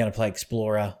not that you're going to play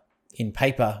Explorer in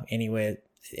paper anywhere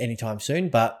anytime soon,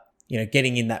 but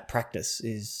getting in that practice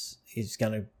is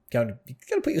going to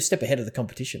put you a step ahead of the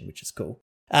competition, which is cool.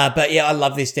 But yeah, I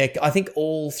love this deck. I think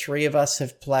all three of us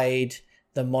have played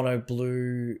the mono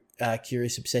blue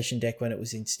Curious Obsession deck when it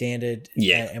was in standard.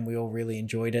 Yeah. And we all really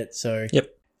enjoyed it. So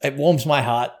Yep. it warms my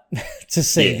heart to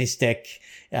see this deck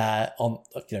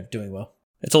doing well.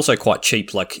 It's also quite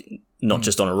cheap, like not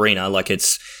just on Arena, like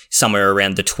it's somewhere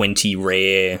around the 20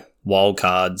 rare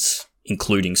wildcards,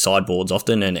 including sideboards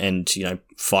often, and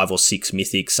 5 or 6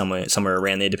 mythics, somewhere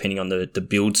around there, depending on the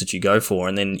builds that you go for.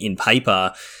 And then in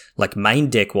paper, like main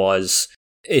deck wise,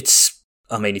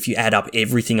 if you add up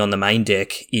everything on the main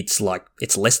deck, it's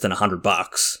less than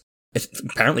 $100.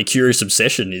 Apparently Curious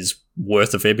Obsession is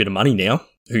worth a fair bit of money now.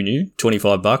 Who knew?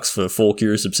 $25 for 4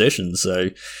 Curious Obsessions. So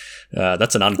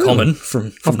that's an uncommon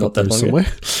from not that long ago.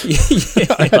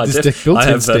 Yeah, I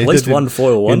have at least one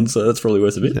foil one, so that's probably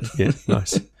worth a bit. Yeah,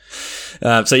 nice.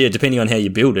 So yeah, depending on how you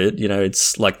build it,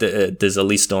 it's like there's a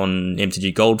list on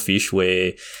MTG Goldfish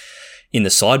where in the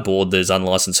sideboard there's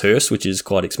Unlicensed Hearse, which is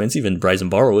quite expensive, and Brazen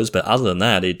Borrowers, but other than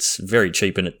that, it's very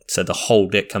cheap, and so the whole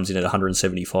deck comes in at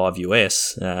 $175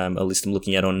 US. A list I'm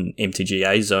looking at on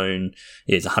MTG Zone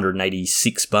is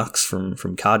 $186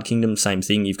 from Card Kingdom. Same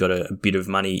thing, you've got a bit of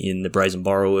money in the Brazen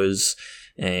Borrowers,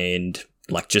 and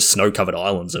like just snow-covered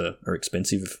islands are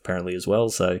expensive apparently as well.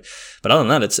 So, but other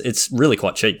than that, it's really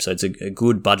quite cheap. So it's a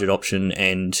good budget option,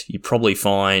 and you probably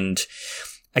find.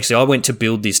 Actually, I went to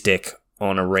build this deck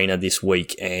on Arena this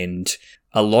week, and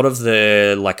a lot of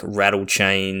the like Rattle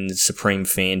Chains, Supreme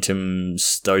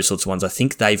Phantoms, those sorts of ones, I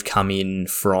think they've come in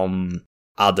from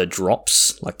other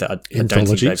drops, like the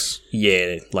anthologies.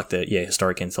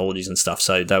 Historic anthologies and stuff.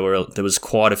 So there was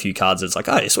quite a few cards that's like,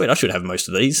 oh, sweet, I should have most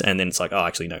of these, and then it's like, oh,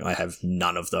 actually no, I have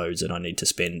none of those, and I need to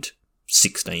spend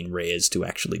 16 rares to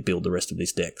actually build the rest of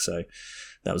this deck. So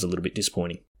that was a little bit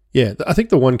disappointing. Yeah, I think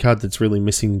the one card that's really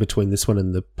missing between this one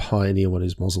and the Pioneer one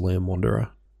is Mausoleum Wanderer.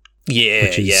 Yeah,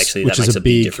 actually, that makes a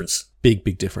big difference.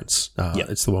 Big difference.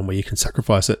 It's the one where you can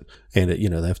sacrifice it, and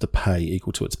they have to pay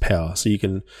equal to its power. So you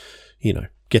can,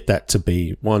 get that to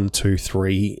be 1, 2,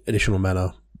 3 additional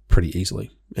mana pretty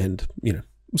easily. And,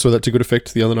 so that's a good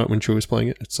effect the other night when Chewie was playing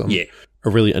it. It's a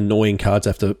really annoying card to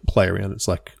have to play around. It's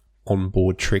like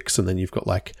onboard tricks, and then you've got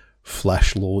like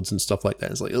Flash Lords and stuff like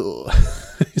that. It's like,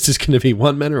 is this going to be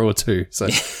 1 mana or 2? So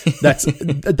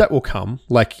that will come.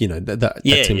 Like, that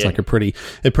seems like a pretty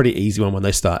easy one when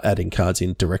they start adding cards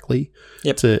in directly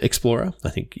to Explorer. I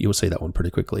think you'll see that one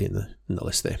pretty quickly in the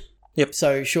list there. Yep.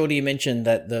 So, Shorty, you mentioned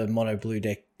that the mono blue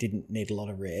deck didn't need a lot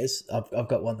of rares. I've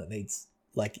got one that needs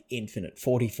like infinite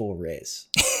 44 rares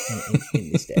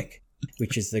in this deck,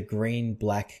 which is the green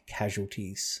black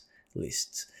casualties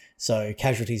list. So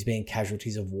casualties being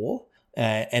casualties of war.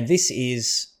 And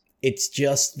it's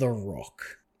just the rock.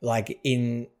 Like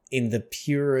in the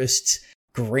purest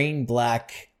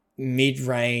green-black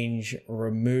mid-range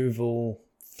removal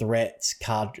threats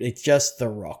card. It's just the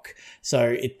rock. So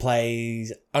it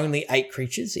plays only 8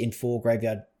 creatures in 4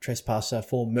 Graveyard Trespasser,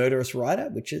 4 Murderous Rider,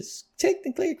 which is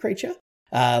technically a creature.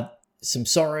 Some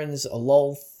Sorens, a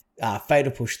Lolth,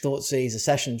 Fatal Push, Thoughtseize,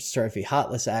 Assassin's Trophy,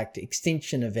 Heartless Act,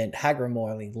 Extinction Event,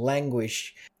 Hagramoiling,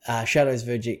 Languish, Shadow's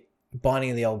Verdict, Binding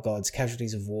of the Old Gods,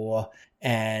 Casualties of War,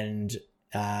 and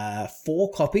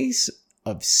 4 copies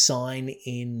of Sign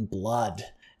in Blood,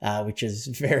 which is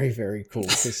very, very cool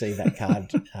to see that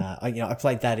card. I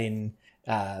played that in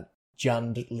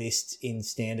Jund list in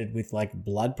Standard with like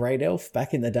Bloodbraid Elf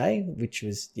back in the day, which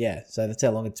was, so that's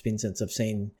how long it's been since I've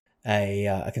seen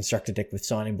a constructed deck with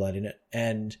Sign in Blood in it,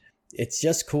 and it's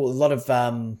just cool. A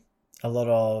lot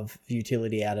of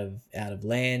utility out of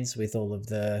lands with all of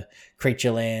the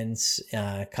creature lands,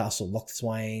 Castle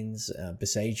Lochswains,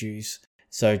 Besagus.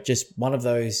 So just one of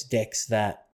those decks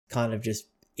that kind of just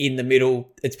in the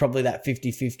middle. It's probably that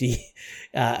 50-50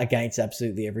 against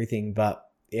absolutely everything. But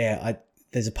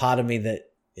there's a part of me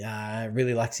that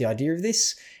really likes the idea of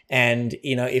this. And,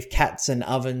 if cats and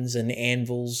ovens and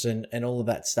anvils and all of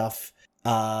that stuff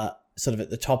are sort of at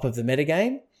the top of the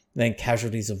metagame, then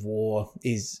Casualties of War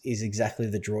is exactly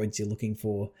the droids you're looking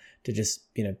for to just,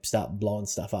 start blowing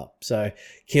stuff up. So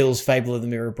kills Fable of the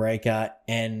Mirror Breaker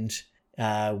and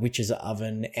Witch's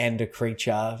Oven and a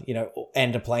creature,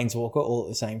 and a Planeswalker all at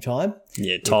the same time.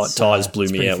 Yeah, Ty's blew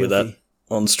me out with that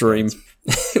on stream.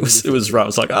 It was right. I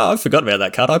was like, I forgot about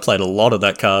that card. I played a lot of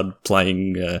that card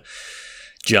playing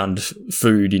Jund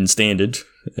Food in Standard,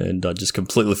 and I just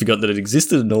completely forgot that it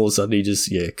existed, and all of a sudden he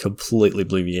just, completely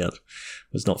blew me out.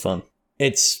 It was not fun.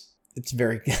 It's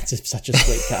such a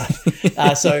sweet card.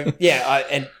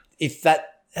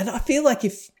 And I feel like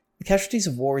if Casualties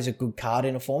of War is a good card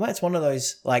in a format, it's one of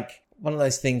those, like, one of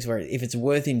those things where if it's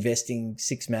worth investing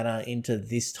 6 mana into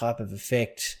this type of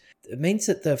effect, it means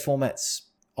that the format's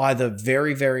either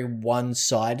very, very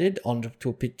one-sided onto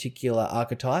a particular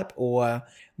archetype, or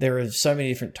there are so many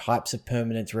different types of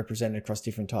permanents represented across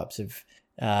different types of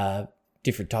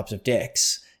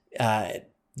decks.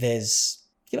 There's,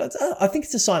 I think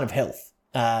it's a sign of health.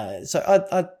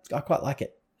 So I quite like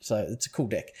it. So it's a cool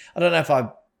deck. I don't know if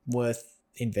I'm worth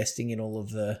investing in all of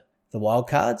the wild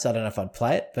cards. I don't know if I'd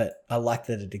play it, but I like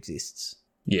that it exists.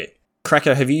 Yeah.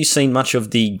 Cracker, have you seen much of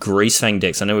the Greasefang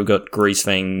decks? I know we've got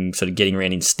Greasefang sort of getting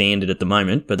around in Standard at the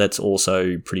moment, but that's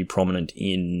also pretty prominent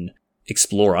in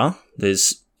Explorer.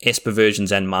 There's Esper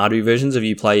versions and Mardu versions. Have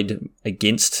you played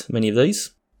against many of these?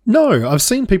 No, I've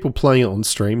seen people playing it on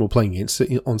stream or playing against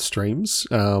it on streams,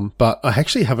 but I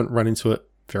actually haven't run into it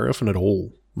very often at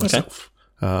all myself.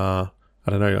 Okay. I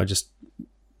don't know. I just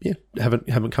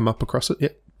haven't come up across it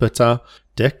yet. But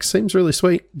deck seems really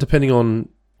sweet, depending on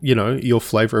your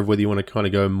flavour of whether you want to kind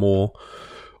of go more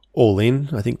all in.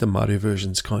 I think the Mardu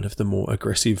version's kind of the more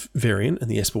aggressive variant, and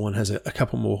the Esper one has a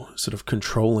couple more sort of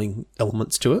controlling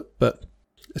elements to it, but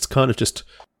it's kind of just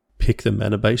pick the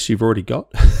mana base you've already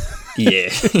got. Yeah.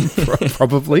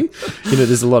 Probably.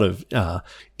 There's a lot of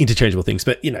interchangeable things,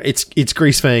 but it's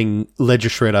Greasefang. Ledger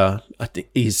Shredder, I think,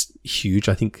 is huge.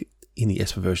 I think in the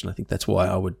Esper version, I think that's why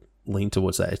I would lean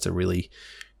towards that. It's a really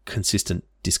consistent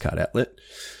discard outlet,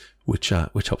 which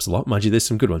helps a lot. Mind you, there's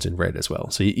some good ones in red as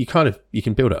well. So you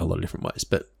can build it a lot of different ways,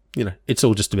 but it's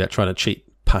all just about trying to cheat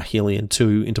Parhelion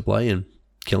 2 into play and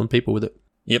killing people with it.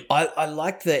 Yep. I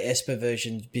like the Esper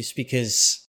version just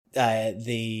because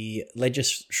the Ledger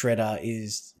Shredder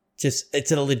is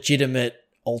it's a legitimate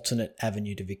alternate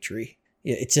avenue to victory.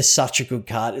 It's just such a good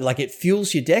card. Like, it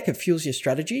fuels your deck, it fuels your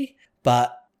strategy,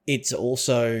 but it's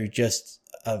also just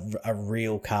a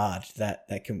real card that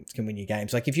can win you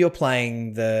games. Like, if you're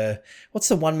playing what's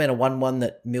the 1 mana 1/1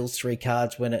 that mills 3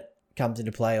 cards when it comes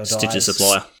into play or dies? Stitcher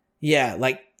Supplier. Yeah,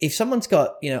 like if someone's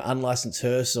got, Unlicensed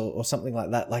Hearse or something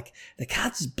like that, like the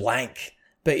card's blank.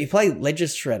 But you play Ledger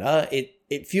Shredder,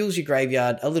 it fuels your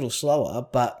graveyard a little slower,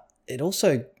 but it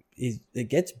also it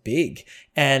gets big.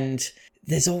 And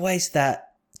there's always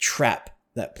that trap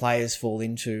that players fall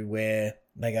into where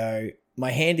they go,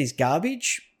 my hand is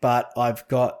garbage, but I've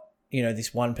got,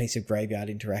 this one piece of graveyard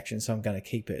interaction, so I'm going to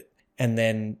keep it. And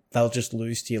then they'll just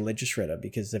lose to your Ledger Shredder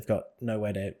because they've got no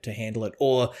way to handle it.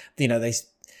 Or,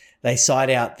 they side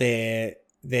out their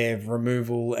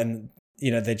removal and,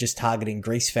 they're just targeting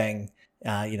Greasefang,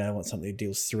 want something that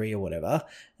deals 3 or whatever.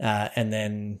 And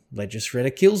then Ledger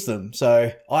Shredder kills them.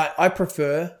 So I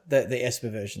prefer the Esper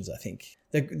versions, I think.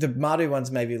 The Mardu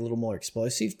ones may be a little more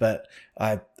explosive, but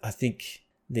I think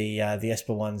the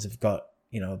Esper ones have got,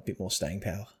 a bit more staying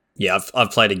power. Yeah,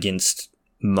 I've played against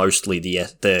mostly the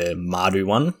Mardu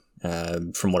one.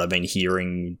 From what I've been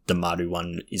hearing, the Mardu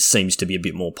one seems to be a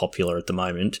bit more popular at the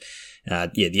moment.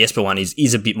 The Esper one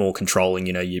is a bit more controlling.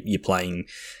 You're playing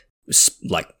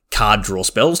like card draw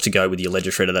spells to go with your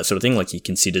Ledger Shredder, that sort of thing. Like, you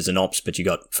considers an ops, but you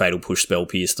got Fatal Push, Spell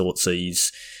Pierce,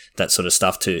 Thoughtseize, that sort of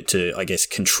stuff to I guess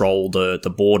control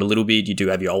the board a little bit. You do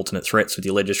have your alternate threats with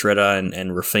your Ledger Shredder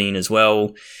and Rafine as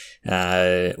well.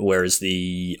 Whereas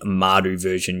the Mardu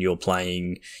version, you're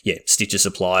playing, Stitcher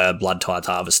Supplier, Blood Tithe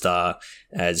Harvester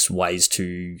as ways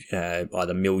to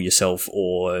either mill yourself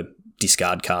or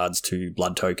discard cards to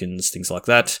blood tokens, things like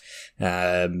that.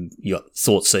 You got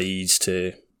Thoughtseize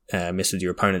to mess with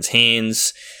your opponent's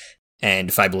hands.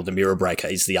 And Fable of the Mirror Breaker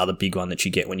is the other big one that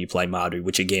you get when you play Mardu,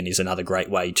 which again is another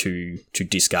great way to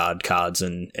discard cards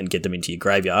and get them into your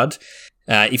graveyard.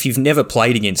 If you've never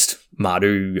played against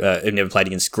Mardu, never played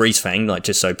against Greasefang, like,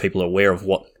 just so people are aware of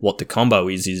what the combo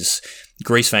is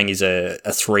Greasefang is a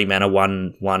 3 mana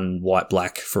 1/1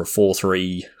 white-black for a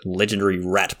 4/3 legendary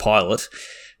rat pilot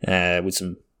with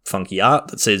some funky art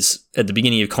that says, at the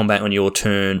beginning of combat on your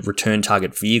turn, return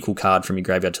target vehicle card from your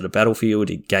graveyard to the battlefield.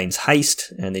 It gains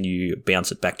haste, and then you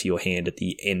bounce it back to your hand at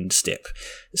the end step.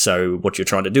 So what you're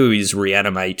trying to do is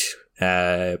reanimate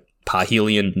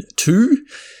Parhelion 2,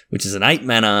 which is an 8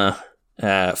 mana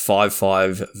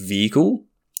 5/5 vehicle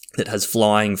that has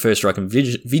flying, first strike, and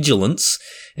vigilance.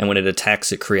 And when it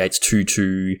attacks, it creates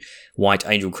 2/2 white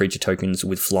angel creature tokens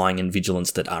with flying and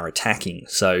vigilance that are attacking.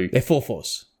 So they're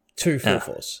 4/4s. 2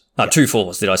 4/4s. Oh, 2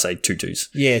 4/4s. Did I say 2/2s?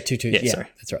 Yeah, 2/2s. Yeah, sorry.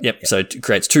 That's right. Yep. So it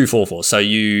creates 2 4/4s. So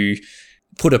you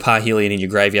put a Parhelion in your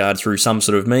graveyard through some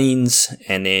sort of means,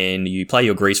 and then you play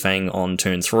your Greasefang on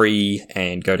turn 3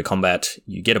 and go to combat.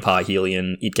 You get a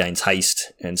Parhelion, it gains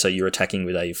haste, and so you're attacking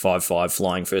with a 5/5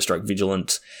 flying first strike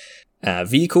vigilant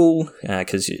vehicle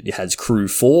because it has crew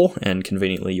 4, and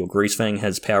conveniently your Greasefang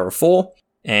has power of 4.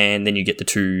 And then you get the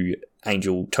 2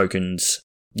 angel tokens,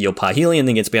 your Parhelion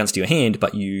then gets bounced to your hand,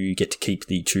 but you get to keep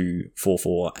the 2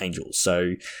 4/4 angels.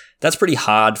 So that's pretty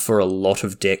hard for a lot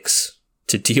of decks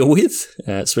to deal with,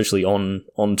 especially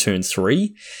on turn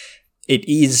 3. It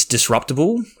is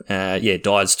disruptable. It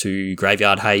dies to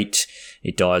Graveyard Hate.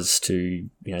 It dies to,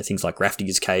 things like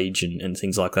Grafdigger's Cage and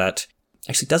things like that.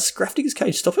 Actually, does Grafdigger's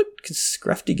Cage stop it? Because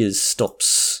Grafdigger's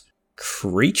stops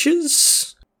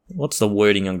creatures? What's the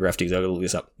wording on Grafdigger's? I'll look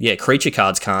this up. Yeah, creature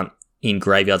cards in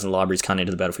graveyards and libraries can't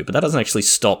enter the battlefield, but that doesn't actually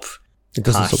stop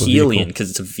Parhelion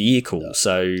because it's a vehicle. No.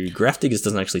 So Grafdigger's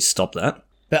doesn't actually stop that.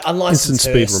 But Unlicensed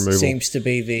Hearse seems to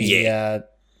be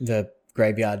the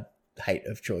Graveyard Hate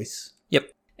of choice. Yep.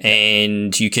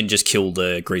 And you can just kill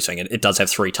the Greasefang. It does have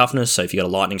 3 toughness, so if you got a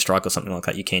lightning strike or something like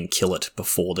that, you can kill it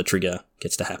before the trigger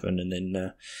gets to happen, and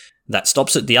then that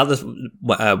stops it. The other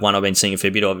one I've been seeing a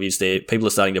fair bit of is people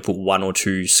are starting to put 1 or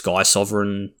 2 Sky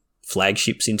Sovereign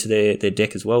flagships into their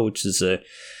deck as well, which is a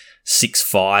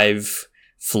 6/5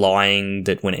 flying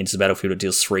that when it enters the battlefield, it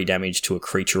deals 3 damage to a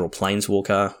creature or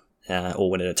planeswalker, or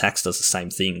when it attacks, does the same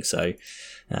thing. So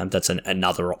that's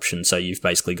another option. So you've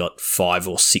basically got 5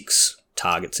 or 6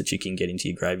 targets that you can get into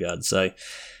your graveyard. So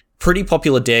pretty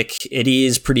popular deck. It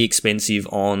is pretty expensive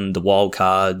on the wild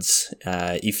cards.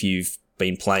 If you've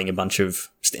been playing if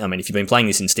you've been playing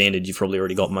this in Standard, you've probably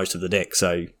already got most of the deck.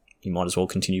 So you might as well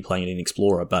continue playing it in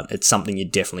Explorer, but it's something you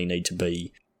definitely need to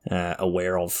be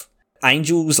aware of.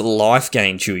 Angel's life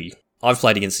gain, Chewy. I've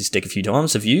played against this deck a few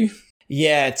times. Have you?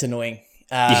 Yeah, it's annoying.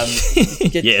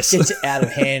 Yes. Gets out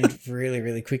of hand really,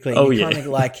 really quickly. And you're kind of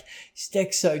like, this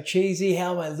deck's so cheesy.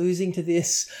 How am I losing to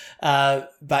this?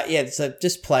 But yeah, so it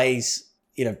just plays,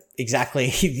 exactly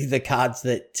the cards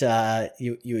that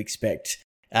you expect.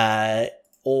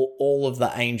 All of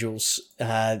the angels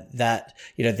that,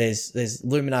 there's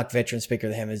Luminarch, Veteran Speaker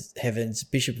of the Heavens,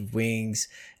 Bishop of Wings,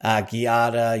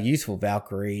 Giada, Youthful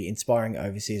Valkyrie, Inspiring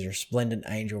Overseers, Resplendent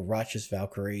Angel, Righteous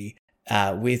Valkyrie,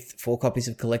 with 4 copies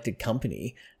of Collected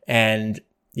Company. And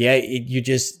yeah, you're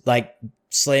just like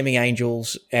slamming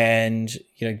angels and,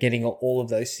 getting all of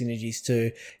those synergies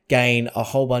to gain a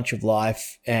whole bunch of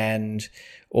life and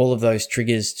all of those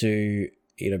triggers to,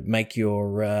 make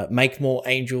make more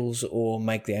angels or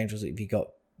make the angels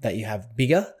that you have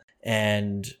bigger.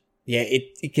 And yeah,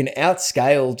 it can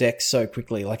outscale decks so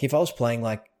quickly. Like if I was playing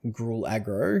like Gruul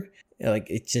aggro, like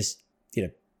it just, you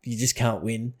just can't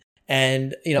win.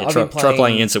 And, I've been try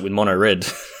playing against it with mono red.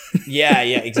 Yeah,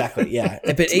 exactly. Yeah.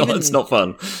 But it's not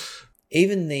fun.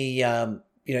 Even the,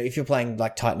 if you're playing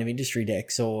like Titan of Industry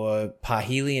decks or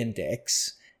Parhelion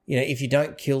decks, if you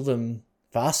don't kill them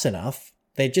fast enough,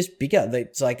 they're just bigger.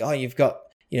 It's like, oh, you've got,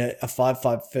 a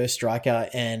 5/5 first striker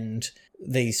and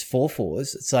these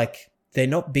 4/4s. It's like, they're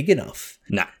not big enough.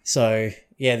 Nah. So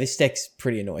yeah, this deck's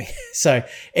pretty annoying. So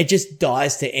it just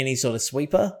dies to any sort of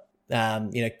sweeper.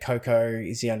 Coco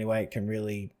is the only way it can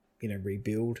really,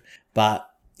 rebuild. But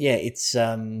yeah, it's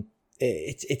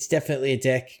definitely a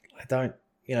deck.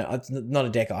 It's not a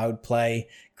deck I would play.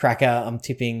 Cracker, I'm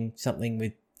tipping something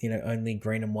with, only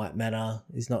green and white mana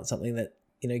is not something that,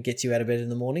 gets you out of bed in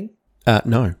the morning.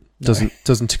 No,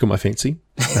 doesn't tickle my fancy.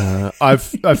 I've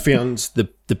found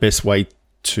the best way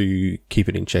to keep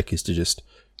it in check is to just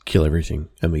kill everything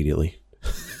immediately.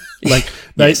 Like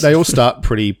they all start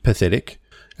pretty pathetic.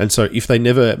 And so if they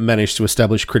never manage to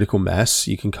establish critical mass,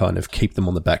 you can kind of keep them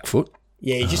on the back foot.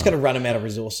 Yeah, you just got to run them out of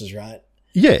resources, right?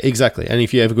 Yeah, exactly. And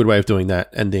if you have a good way of doing that,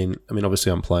 and then,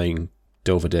 obviously I'm playing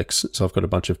Delver decks, so I've got a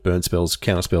bunch of burn spells,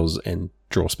 counter spells, and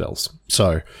draw spells.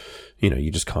 So,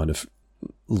 you just kind of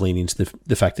lean into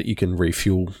the fact that you can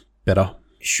refuel better.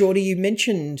 Shorty, you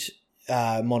mentioned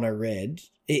mono red.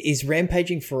 Is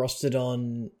Rampaging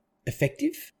Ferocidon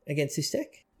effective against this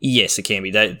deck? Yes, it can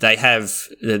be. They have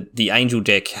the Angel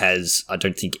deck has, I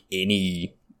don't think,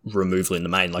 any removal in the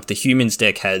main. Like the Humans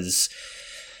deck has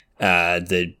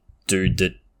the dude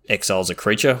that exiles a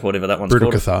creature, whatever that one's Brutal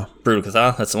called. Cathar. Brutal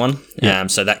Cathar, that's the one. Yeah.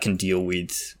 So that can deal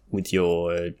with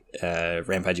your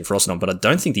Rampaging Ferocidon, but I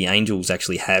don't think the Angels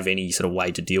actually have any sort of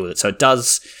way to deal with it. So it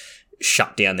does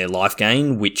shut down their life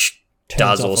gain, which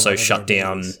does also shut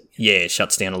down. Yeah, it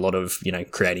shuts down a lot of,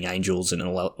 creating angels and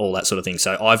all that sort of thing.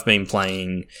 So I've been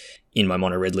playing, in my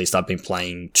mono red list, I've been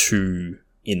playing 2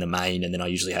 in the main, and then I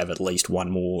usually have at least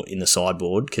 1 more in the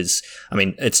sideboard because,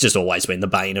 it's just always been the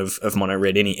bane of mono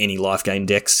red. Any life gain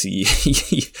decks,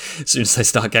 as soon as they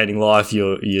start gaining life,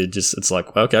 you're just, it's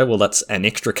like, okay, well, that's an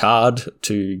extra card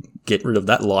to get rid of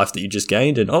that life that you just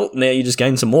gained, and now you just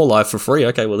gained some more life for free.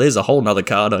 Okay, well, there's a whole nother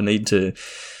card I need to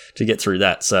get through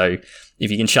that. So if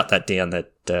you can shut that down,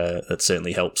 that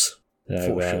certainly helps.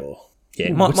 For sure.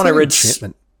 Yeah, mono red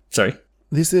enchantment. Sorry,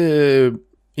 there's a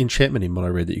enchantment in Mono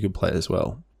Red that you could play as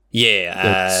well.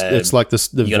 Yeah. It's like the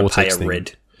you got to pay Vortex a thing.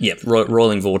 red. Yeah,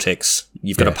 Roiling Vortex.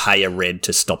 You've got to pay a red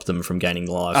to stop them from gaining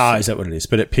life. Ah, is that what it is?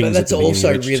 But it pings But that's at the beginning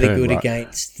also of each really turn, good right?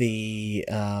 against the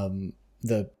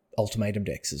ultimatum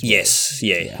decks as well. Yes,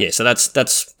 yeah. So that's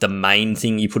the main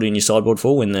thing you put in your sideboard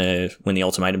for when the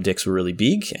ultimatum decks were really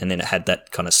big, and then it had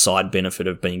that kind of side benefit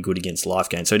of being good against life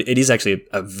gain. So it is actually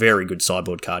a very good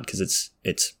sideboard card because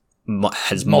it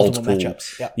has multiple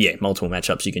matchups. Yep. Yeah, multiple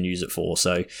matchups you can use it for.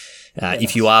 So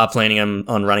if you are planning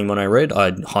on running Mono Red,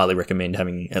 I'd highly recommend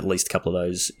having at least a couple of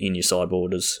those in your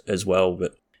sideboard as well.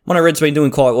 But Mono Red's been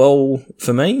doing quite well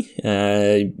for me.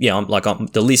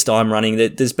 The list I'm running,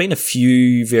 there's been a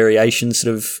few variations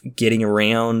sort of getting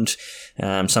around.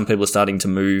 Some people are starting to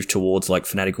move towards like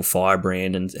Fanatical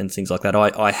Firebrand and things like that.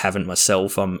 I haven't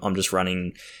myself. I'm just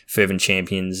running Fervent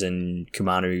Champions and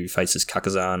Kumano Faces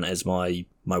Kakazan as my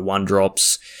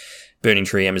 1-drops. Burning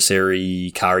Tree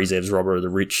Emissary, Kari Zev's Robber of the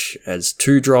Rich as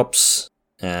 2-drops,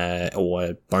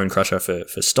 or Bone Crusher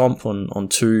for Stomp on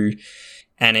 2.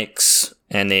 Annex,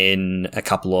 and then a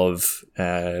couple of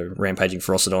Rampaging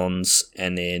Ferocidons,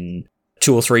 and then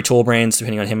 2 or 3 Torbrands,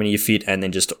 depending on how many you fit, and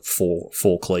then just four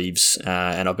Cleaves.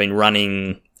 And I've been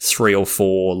running 3 or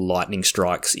 4 Lightning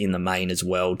Strikes in the main as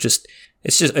well.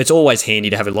 It's always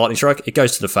handy to have a Lightning Strike. It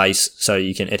goes to the face, so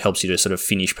it helps you to sort of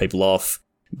finish people off,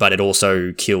 but it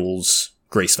also kills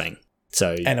Greasefang.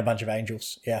 So And a bunch of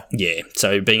angels, yeah. Yeah,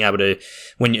 so being able to,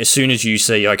 as soon as you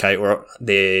see, okay, or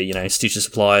they're, Stitch of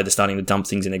Supply, they're starting to dump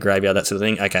things in their graveyard, that sort of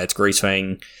thing, okay, it's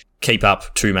Greasefang, keep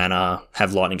up 2 mana,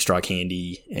 have Lightning Strike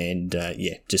handy, and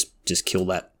just kill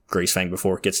that Greasefang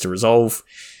before it gets to resolve,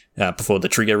 before the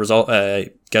trigger goes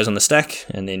on the stack,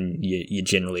 and then you're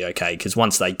generally okay, because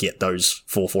once they get those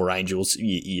 4/4 angels,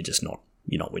 you're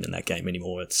not winning that game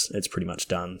anymore, it's pretty much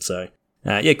done, so...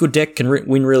 good deck, can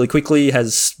win really quickly,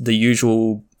 has the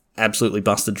usual absolutely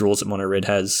busted draws that Mono Red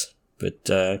has, but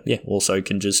also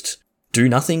can just do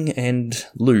nothing and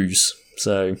lose.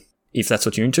 So if that's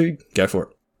what you're into, go for it.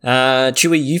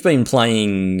 Chewy, you've been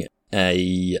playing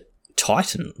a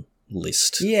Titan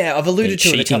list. Yeah, I've alluded to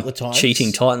it a couple of times.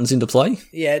 Cheating Titans into play?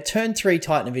 Yeah, turn 3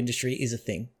 Titan of Industry is a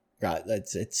thing. Right,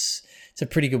 it's a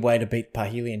pretty good way to beat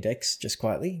Parhelion decks just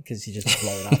quietly, because you just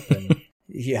blow it up and...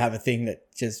 you have a thing that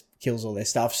just kills all their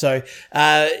stuff. So,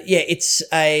 it's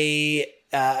a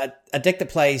deck that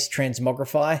plays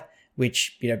Transmogrify,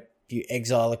 which, you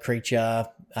exile a creature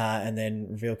and then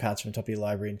reveal cards from the top of your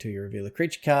library until you reveal a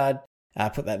creature card,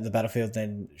 put that in the battlefield,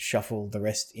 then shuffle the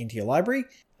rest into your library,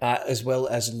 as well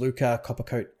as Luca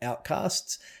Coppercoat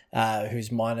Outcasts, whose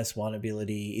 -1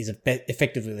 ability is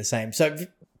effectively the same. So,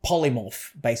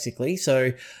 polymorph, basically.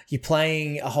 So, you're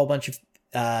playing a whole bunch of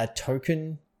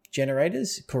token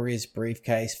generators: Courier's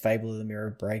Briefcase, Fable of the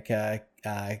Mirror Breaker,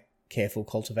 Careful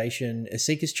Cultivation, a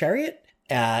Seeker's Chariot,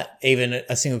 even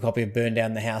a single copy of Burn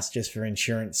Down the House just for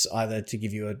insurance, either to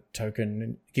give you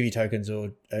tokens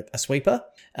or a sweeper.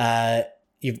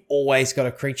 You've always got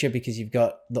a creature because you've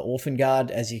got the Orphan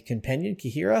Guard as your companion,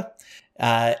 Kihira,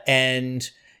 and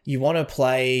you want to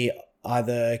play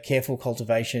either Careful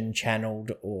Cultivation,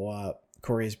 Channeled, or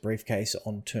Courier's Briefcase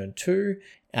on turn 2,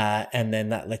 and then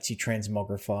that lets you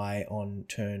Transmogrify on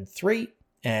turn 3,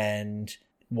 and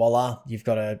voila, you've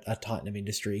got a Titan of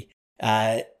Industry.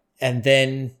 And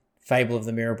then Fable of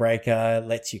the Mirror Breaker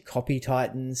lets you copy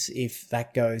Titans if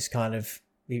that goes kind of,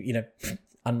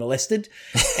 unmolested,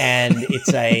 and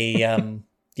it's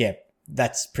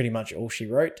that's pretty much all she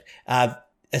wrote.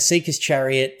 A Seeker's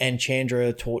Chariot and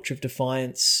Chandra Torch of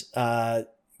Defiance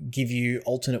give you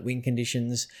alternate win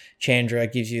conditions. Chandra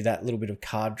gives you that little bit of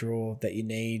card draw that you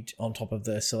need on top of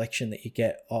the selection that you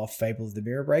get off Fable of the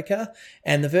Mirror Breaker.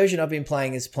 And the version I've been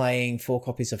playing is playing 4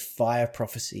 copies of Fire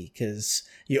Prophecy, because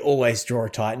you always draw a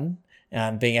Titan.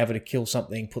 Being able to kill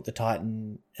something, put the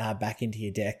Titan back into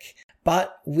your deck.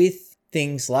 But with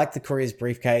things like the Courier's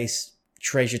Briefcase,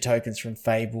 treasure tokens from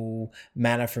Fable,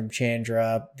 mana from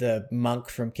Chandra, the Monk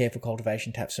from Careful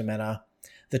Cultivation taps for mana,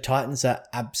 the Titans are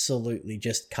absolutely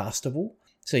just castable.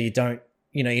 So you don't,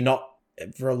 you're not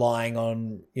relying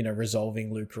on,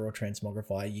 resolving Luca or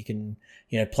Transmogrify. You can,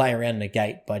 play around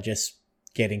Negate by just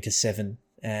getting to 7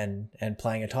 and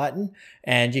playing a Titan.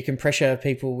 And you can pressure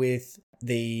people with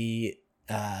the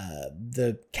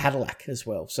Cadillac as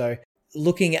well. So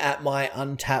looking at my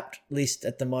untapped list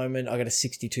at the moment, I got a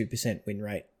 62% win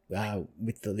rate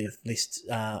with the list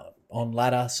on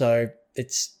ladder. So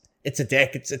it's a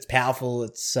deck. It's powerful.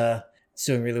 It's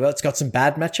doing really well. It's got some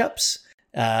bad matchups,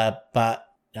 but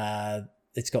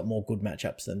it's got more good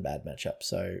matchups than bad matchups.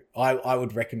 So I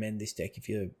would recommend this deck if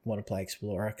you want to play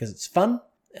Explorer, because it's fun,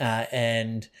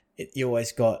 and you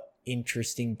always got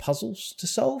interesting puzzles to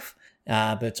solve,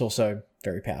 but it's also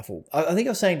very powerful. I think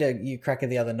I was saying to you, Cracker,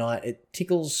 the other night, it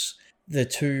tickles the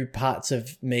two parts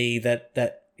of me that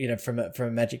from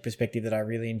a Magic perspective that I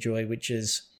really enjoy, which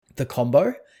is the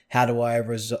combo. How do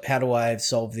I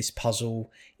solve this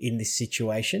puzzle in this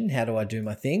situation? How do I do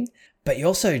my thing? But you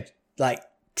also, like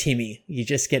Timmy, you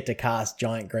just get to cast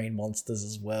giant green monsters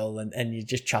as well, and you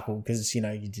just chuckle because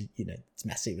it's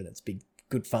massive and it's big,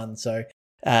 good fun. So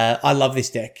I love this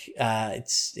deck.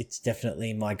 It's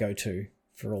definitely my go-to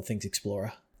for all things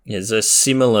Explorer. Yeah, there's a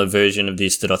similar version of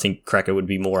this that I think Cracker would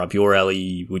be more up your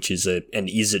alley, which is an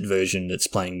Izzet version that's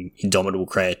playing Indomitable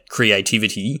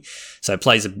Creativity. So it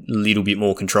plays a little bit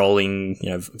more controlling,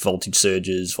 Voltage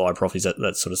Surges, Fire Prophecies,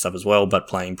 that sort of stuff as well, but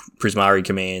playing Prismari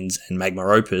Commands and Magma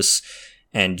Opus,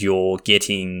 and you're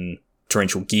getting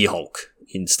Torrential Gearhulk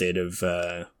instead of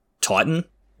Titan,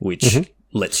 which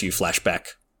lets you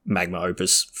flashback Magma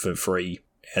Opus for free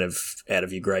out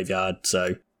of your graveyard.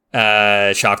 So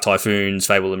Shark Typhoons,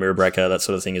 Fable the Mirror Breaker, that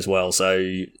sort of thing as well. So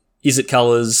Izzet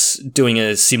Colors doing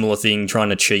a similar thing, trying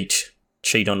to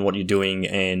cheat on what you're doing,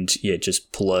 and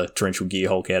just pull a Torrential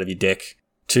Gearhulk out of your deck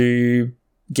to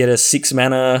get a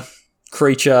 6-mana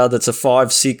creature that's a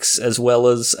 5/6 as well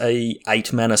as a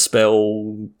 8-mana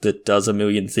spell that does a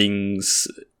million things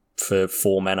for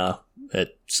 4 mana.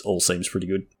 It all seems pretty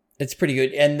good. It's pretty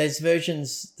good. And there's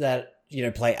versions that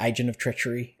play Agent of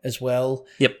Treachery as well.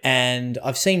 Yep. And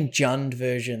I've seen Jund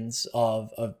versions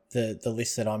of the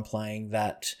list that I'm playing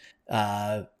that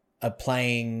are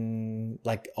playing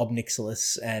like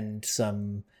Obnixilis and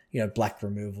some, black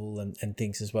removal and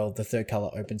things as well. The third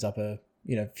color opens up a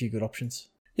few good options.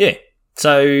 Yeah.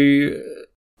 So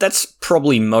that's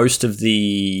probably most of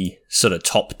the sort of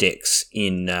top decks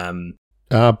in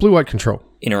blue-white control.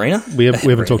 In Arena? We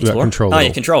haven't talked about control. Oh,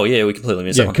 yeah, control. Yeah, we completely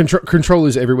missed that one. Control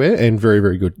is everywhere and very,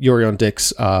 very good. Yorion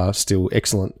decks are still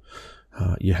excellent.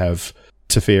 You have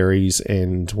Teferis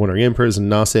and Wandering Emperors and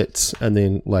Narsets, and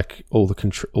then like all the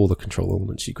control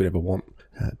elements you could ever want.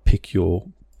 Pick your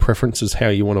preferences how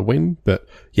you want to win. But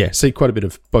yeah, see quite a bit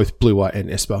of both blue-white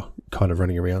and Esper kind of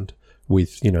running around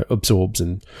with, absorbs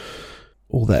and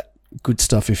all that good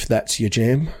stuff. If that's your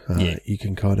jam, you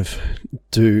can kind of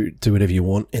do whatever you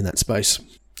want in that space.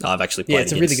 I've actually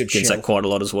played against that quite a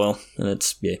lot as well, and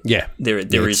it's there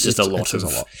is just a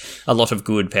lot of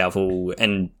good, powerful,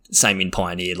 and same in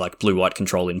Pioneer. Like blue-white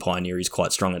control in Pioneer is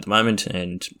quite strong at the moment,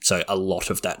 and so a lot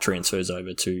of that transfers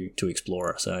over to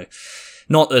Explorer. So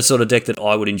not the sort of deck that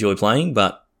I would enjoy playing,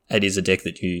 but it is a deck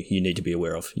that you need to be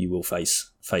aware of. You will face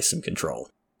some control.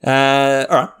 All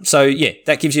right. So yeah,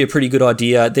 that gives you a pretty good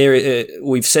idea. There,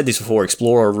 we've said this before.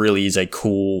 Explorer really is a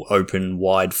cool, open,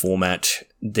 wide format.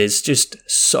 There's just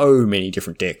so many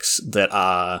different decks that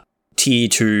are tier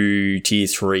 2, tier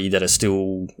 3 that are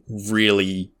still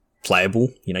really playable.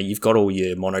 You've got all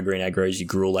your mono green aggros, your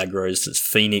Gruul aggros. There's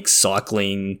Phoenix,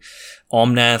 Cycling,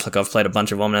 Omnath. Like I've played a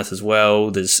bunch of Omnath as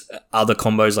well. There's other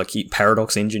combos like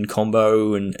Paradox Engine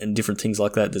combo and different things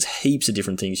like that. There's heaps of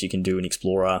different things you can do in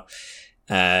Explorer.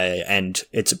 And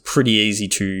it's pretty easy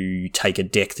to take a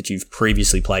deck that you've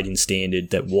previously played in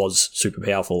Standard that was super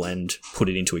powerful and put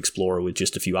it into Explorer with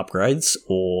just a few upgrades,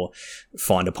 or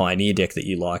find a Pioneer deck that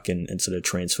you like and sort of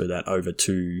transfer that over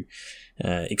to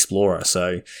Explorer.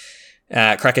 So,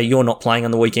 Cracker, you're not playing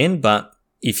on the weekend, but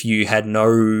if you had no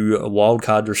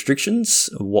wildcard restrictions,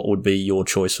 what would be your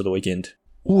choice for the weekend?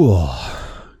 Ooh,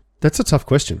 that's a tough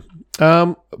question.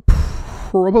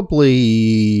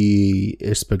 Probably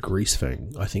Esper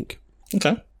Greasefang, I think.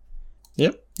 Okay.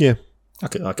 Yep. Yeah. I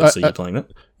can see you playing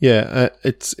that. Yeah,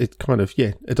 it kind of,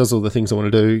 it does all the things I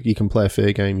want to do. You can play a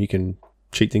fair game. You can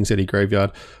cheat things out of your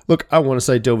graveyard. Look, I want to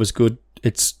say Delver's good.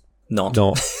 It's not.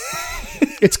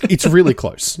 It's really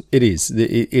close. It is.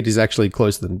 It is actually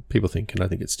closer than people think, and I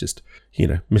think it's just,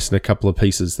 missing a couple of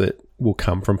pieces that will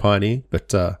come from Pioneer.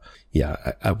 But I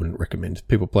wouldn't recommend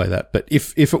people play that. But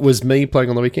if it was me playing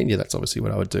on the weekend, that's obviously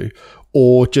what I would do.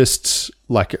 Or just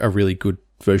like a really good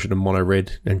version of Mono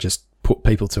Red and just put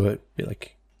people to it. Be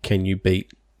like, can you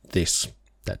beat this?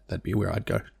 That'd be where I'd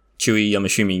go. Chewy, I'm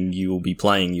assuming you will be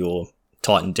playing your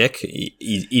Titan deck.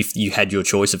 If you had your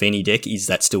choice of any deck, is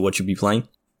that still what you'd be playing?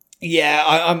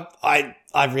 Yeah,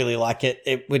 I really like it.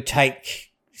 It would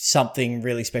take something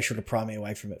really special to pry me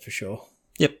away from it for sure.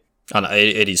 Yep. I know,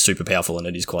 it is super powerful and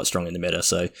it is quite strong in the meta,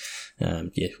 so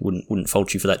wouldn't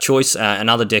fault you for that choice.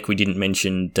 Another deck we didn't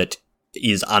mention that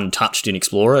is untouched in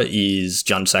Explorer is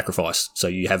Jund Sacrifice. So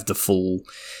you have the full.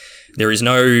 There is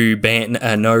no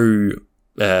rebalancing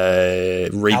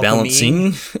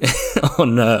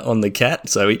on the cat,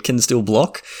 so it can still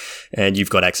block. and you've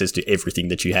got access to everything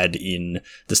that you had in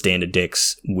the standard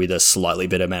decks with a slightly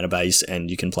better mana base, and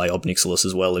you can play Ob Nixilis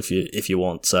as well if you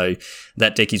want. So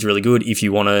that deck is really good. If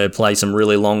you want to play some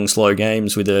really long, slow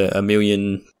games with a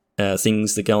million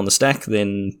things that go on the stack,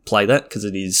 then play that, because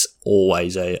it is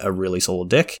always a really solid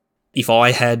deck. If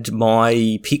I had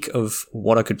my pick of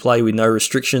what I could play with no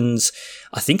restrictions,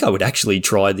 I think I would actually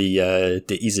try the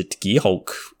Izzet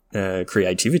Gearhulk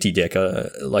creativity deck.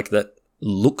 Like, that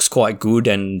looks quite good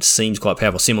and seems quite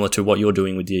powerful, similar to what you're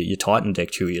doing with your Titan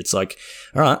deck, Chewy. It's like,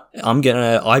 all right,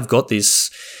 I've got this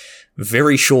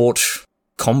very short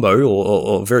combo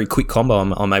or very quick combo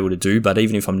I'm able to do, but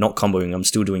even if I'm not comboing, I'm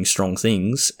still doing strong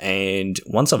things. And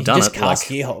once I've done just it, cast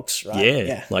Gearhulks,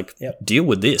 right? Deal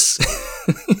with this.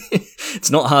 It's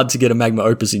not hard to get a Magma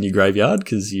Opus in your graveyard,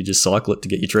 because you just cycle it to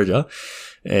get your treasure.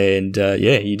 And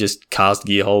you just cast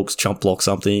Gearhulks, chump block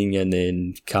something, and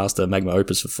then cast a Magma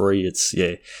Opus for free. It's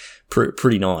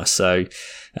pretty nice. So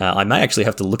I may actually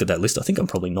have to look at that list. I think I'm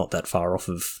probably not that far off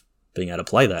of being able to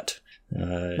play that.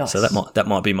 Nice. So that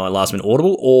might be my last minute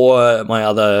audible. Or my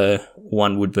other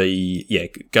one would be,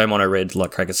 go mono red,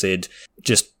 like Cracker said.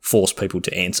 Just force people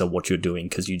to answer what you're doing,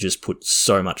 because you just put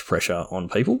so much pressure on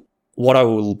people. What I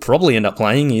will probably end up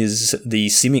playing is the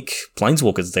Simic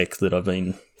Planeswalkers deck that I've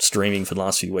been streaming for the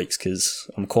last few weeks,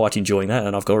 because I'm quite enjoying that,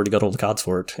 and I've already got all the cards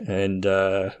for it. And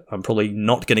I'm probably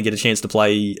not going to get a chance to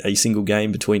play a single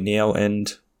game between now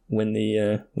and when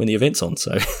the event's on.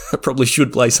 So I probably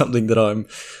should play something that I'm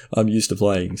used to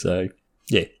playing. So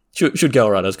yeah, should go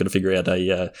all right. I was going to figure out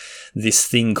this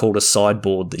thing called a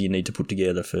sideboard that you need to put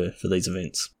together for these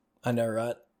events. I know,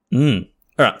 right?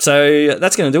 All right, so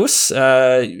that's going to do us.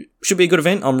 Should be a good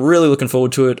event. I'm really looking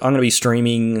forward to it. I'm going to be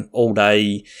streaming all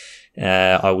day.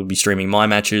 I will be streaming my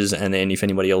matches, and then if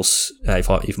anybody else,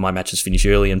 if my matches finish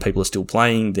early and people are still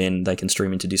playing, then they can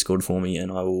stream into Discord for me,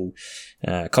 and I will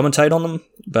commentate on them.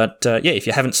 But if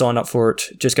you haven't signed up for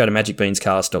it, just go to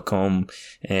magicbeanscast.com,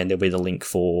 and there'll be the link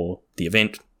for the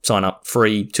event. Sign up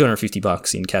free,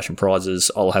 $250 in cash and prizes.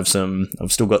 I've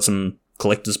still got some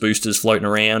collector's boosters floating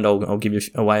around. I'll give you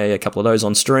away a couple of those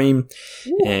on stream.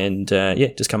 Ooh. And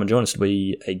just come and join us. It'll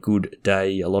be a good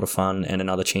day, a lot of fun, and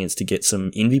another chance to get some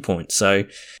Envy points. So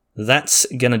that's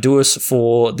going to do us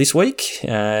for this week.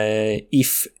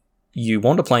 If you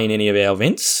want to play in any of our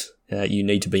events, you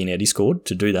need to be in our Discord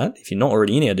to do that. If you're not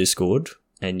already in our Discord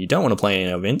and you don't want to play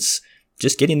in our events,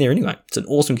 just get in there anyway. It's an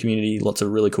awesome community, lots of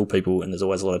really cool people, and there's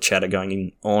always a lot of chatter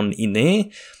going on in there.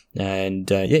 And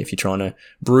if you're trying to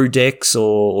brew decks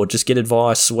or just get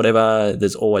advice, whatever,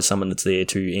 there's always someone that's there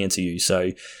to answer you.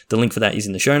 So the link for that is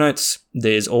in the show notes.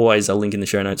 There's always a link in the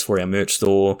show notes for our merch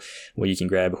store, where you can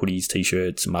grab hoodies,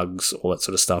 t-shirts, mugs, all that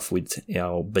sort of stuff with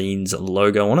our Beans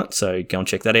logo on it. So go and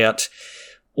check that out.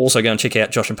 Also go and check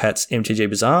out Josh and Pat's MTG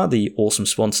Bazaar, the awesome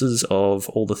sponsors of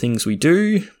all the things we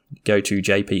do. Go to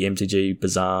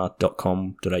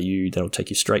jpmtgbazaar.com.au. That'll take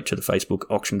you straight to the Facebook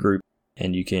auction group,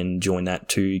 and you can join that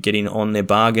to get in on their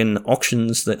bargain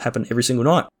auctions that happen every single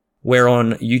night. We're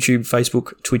on YouTube,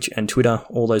 Facebook, Twitch, and Twitter,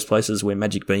 all those places where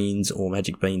Magic Beans or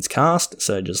Magic Beans Cast.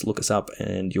 So just look us up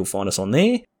and you'll find us on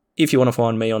there. If you want to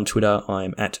find me on Twitter,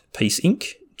 I'm at Peace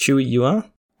Inc. Chewy, you are?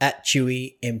 At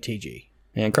ChewyMTG.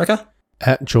 And Cracker?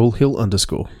 At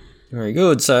JoelHill_. Very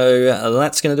good. So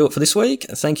that's going to do it for this week.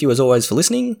 Thank you as always for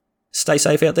listening. Stay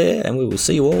safe out there, and we will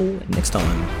see you all next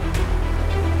time.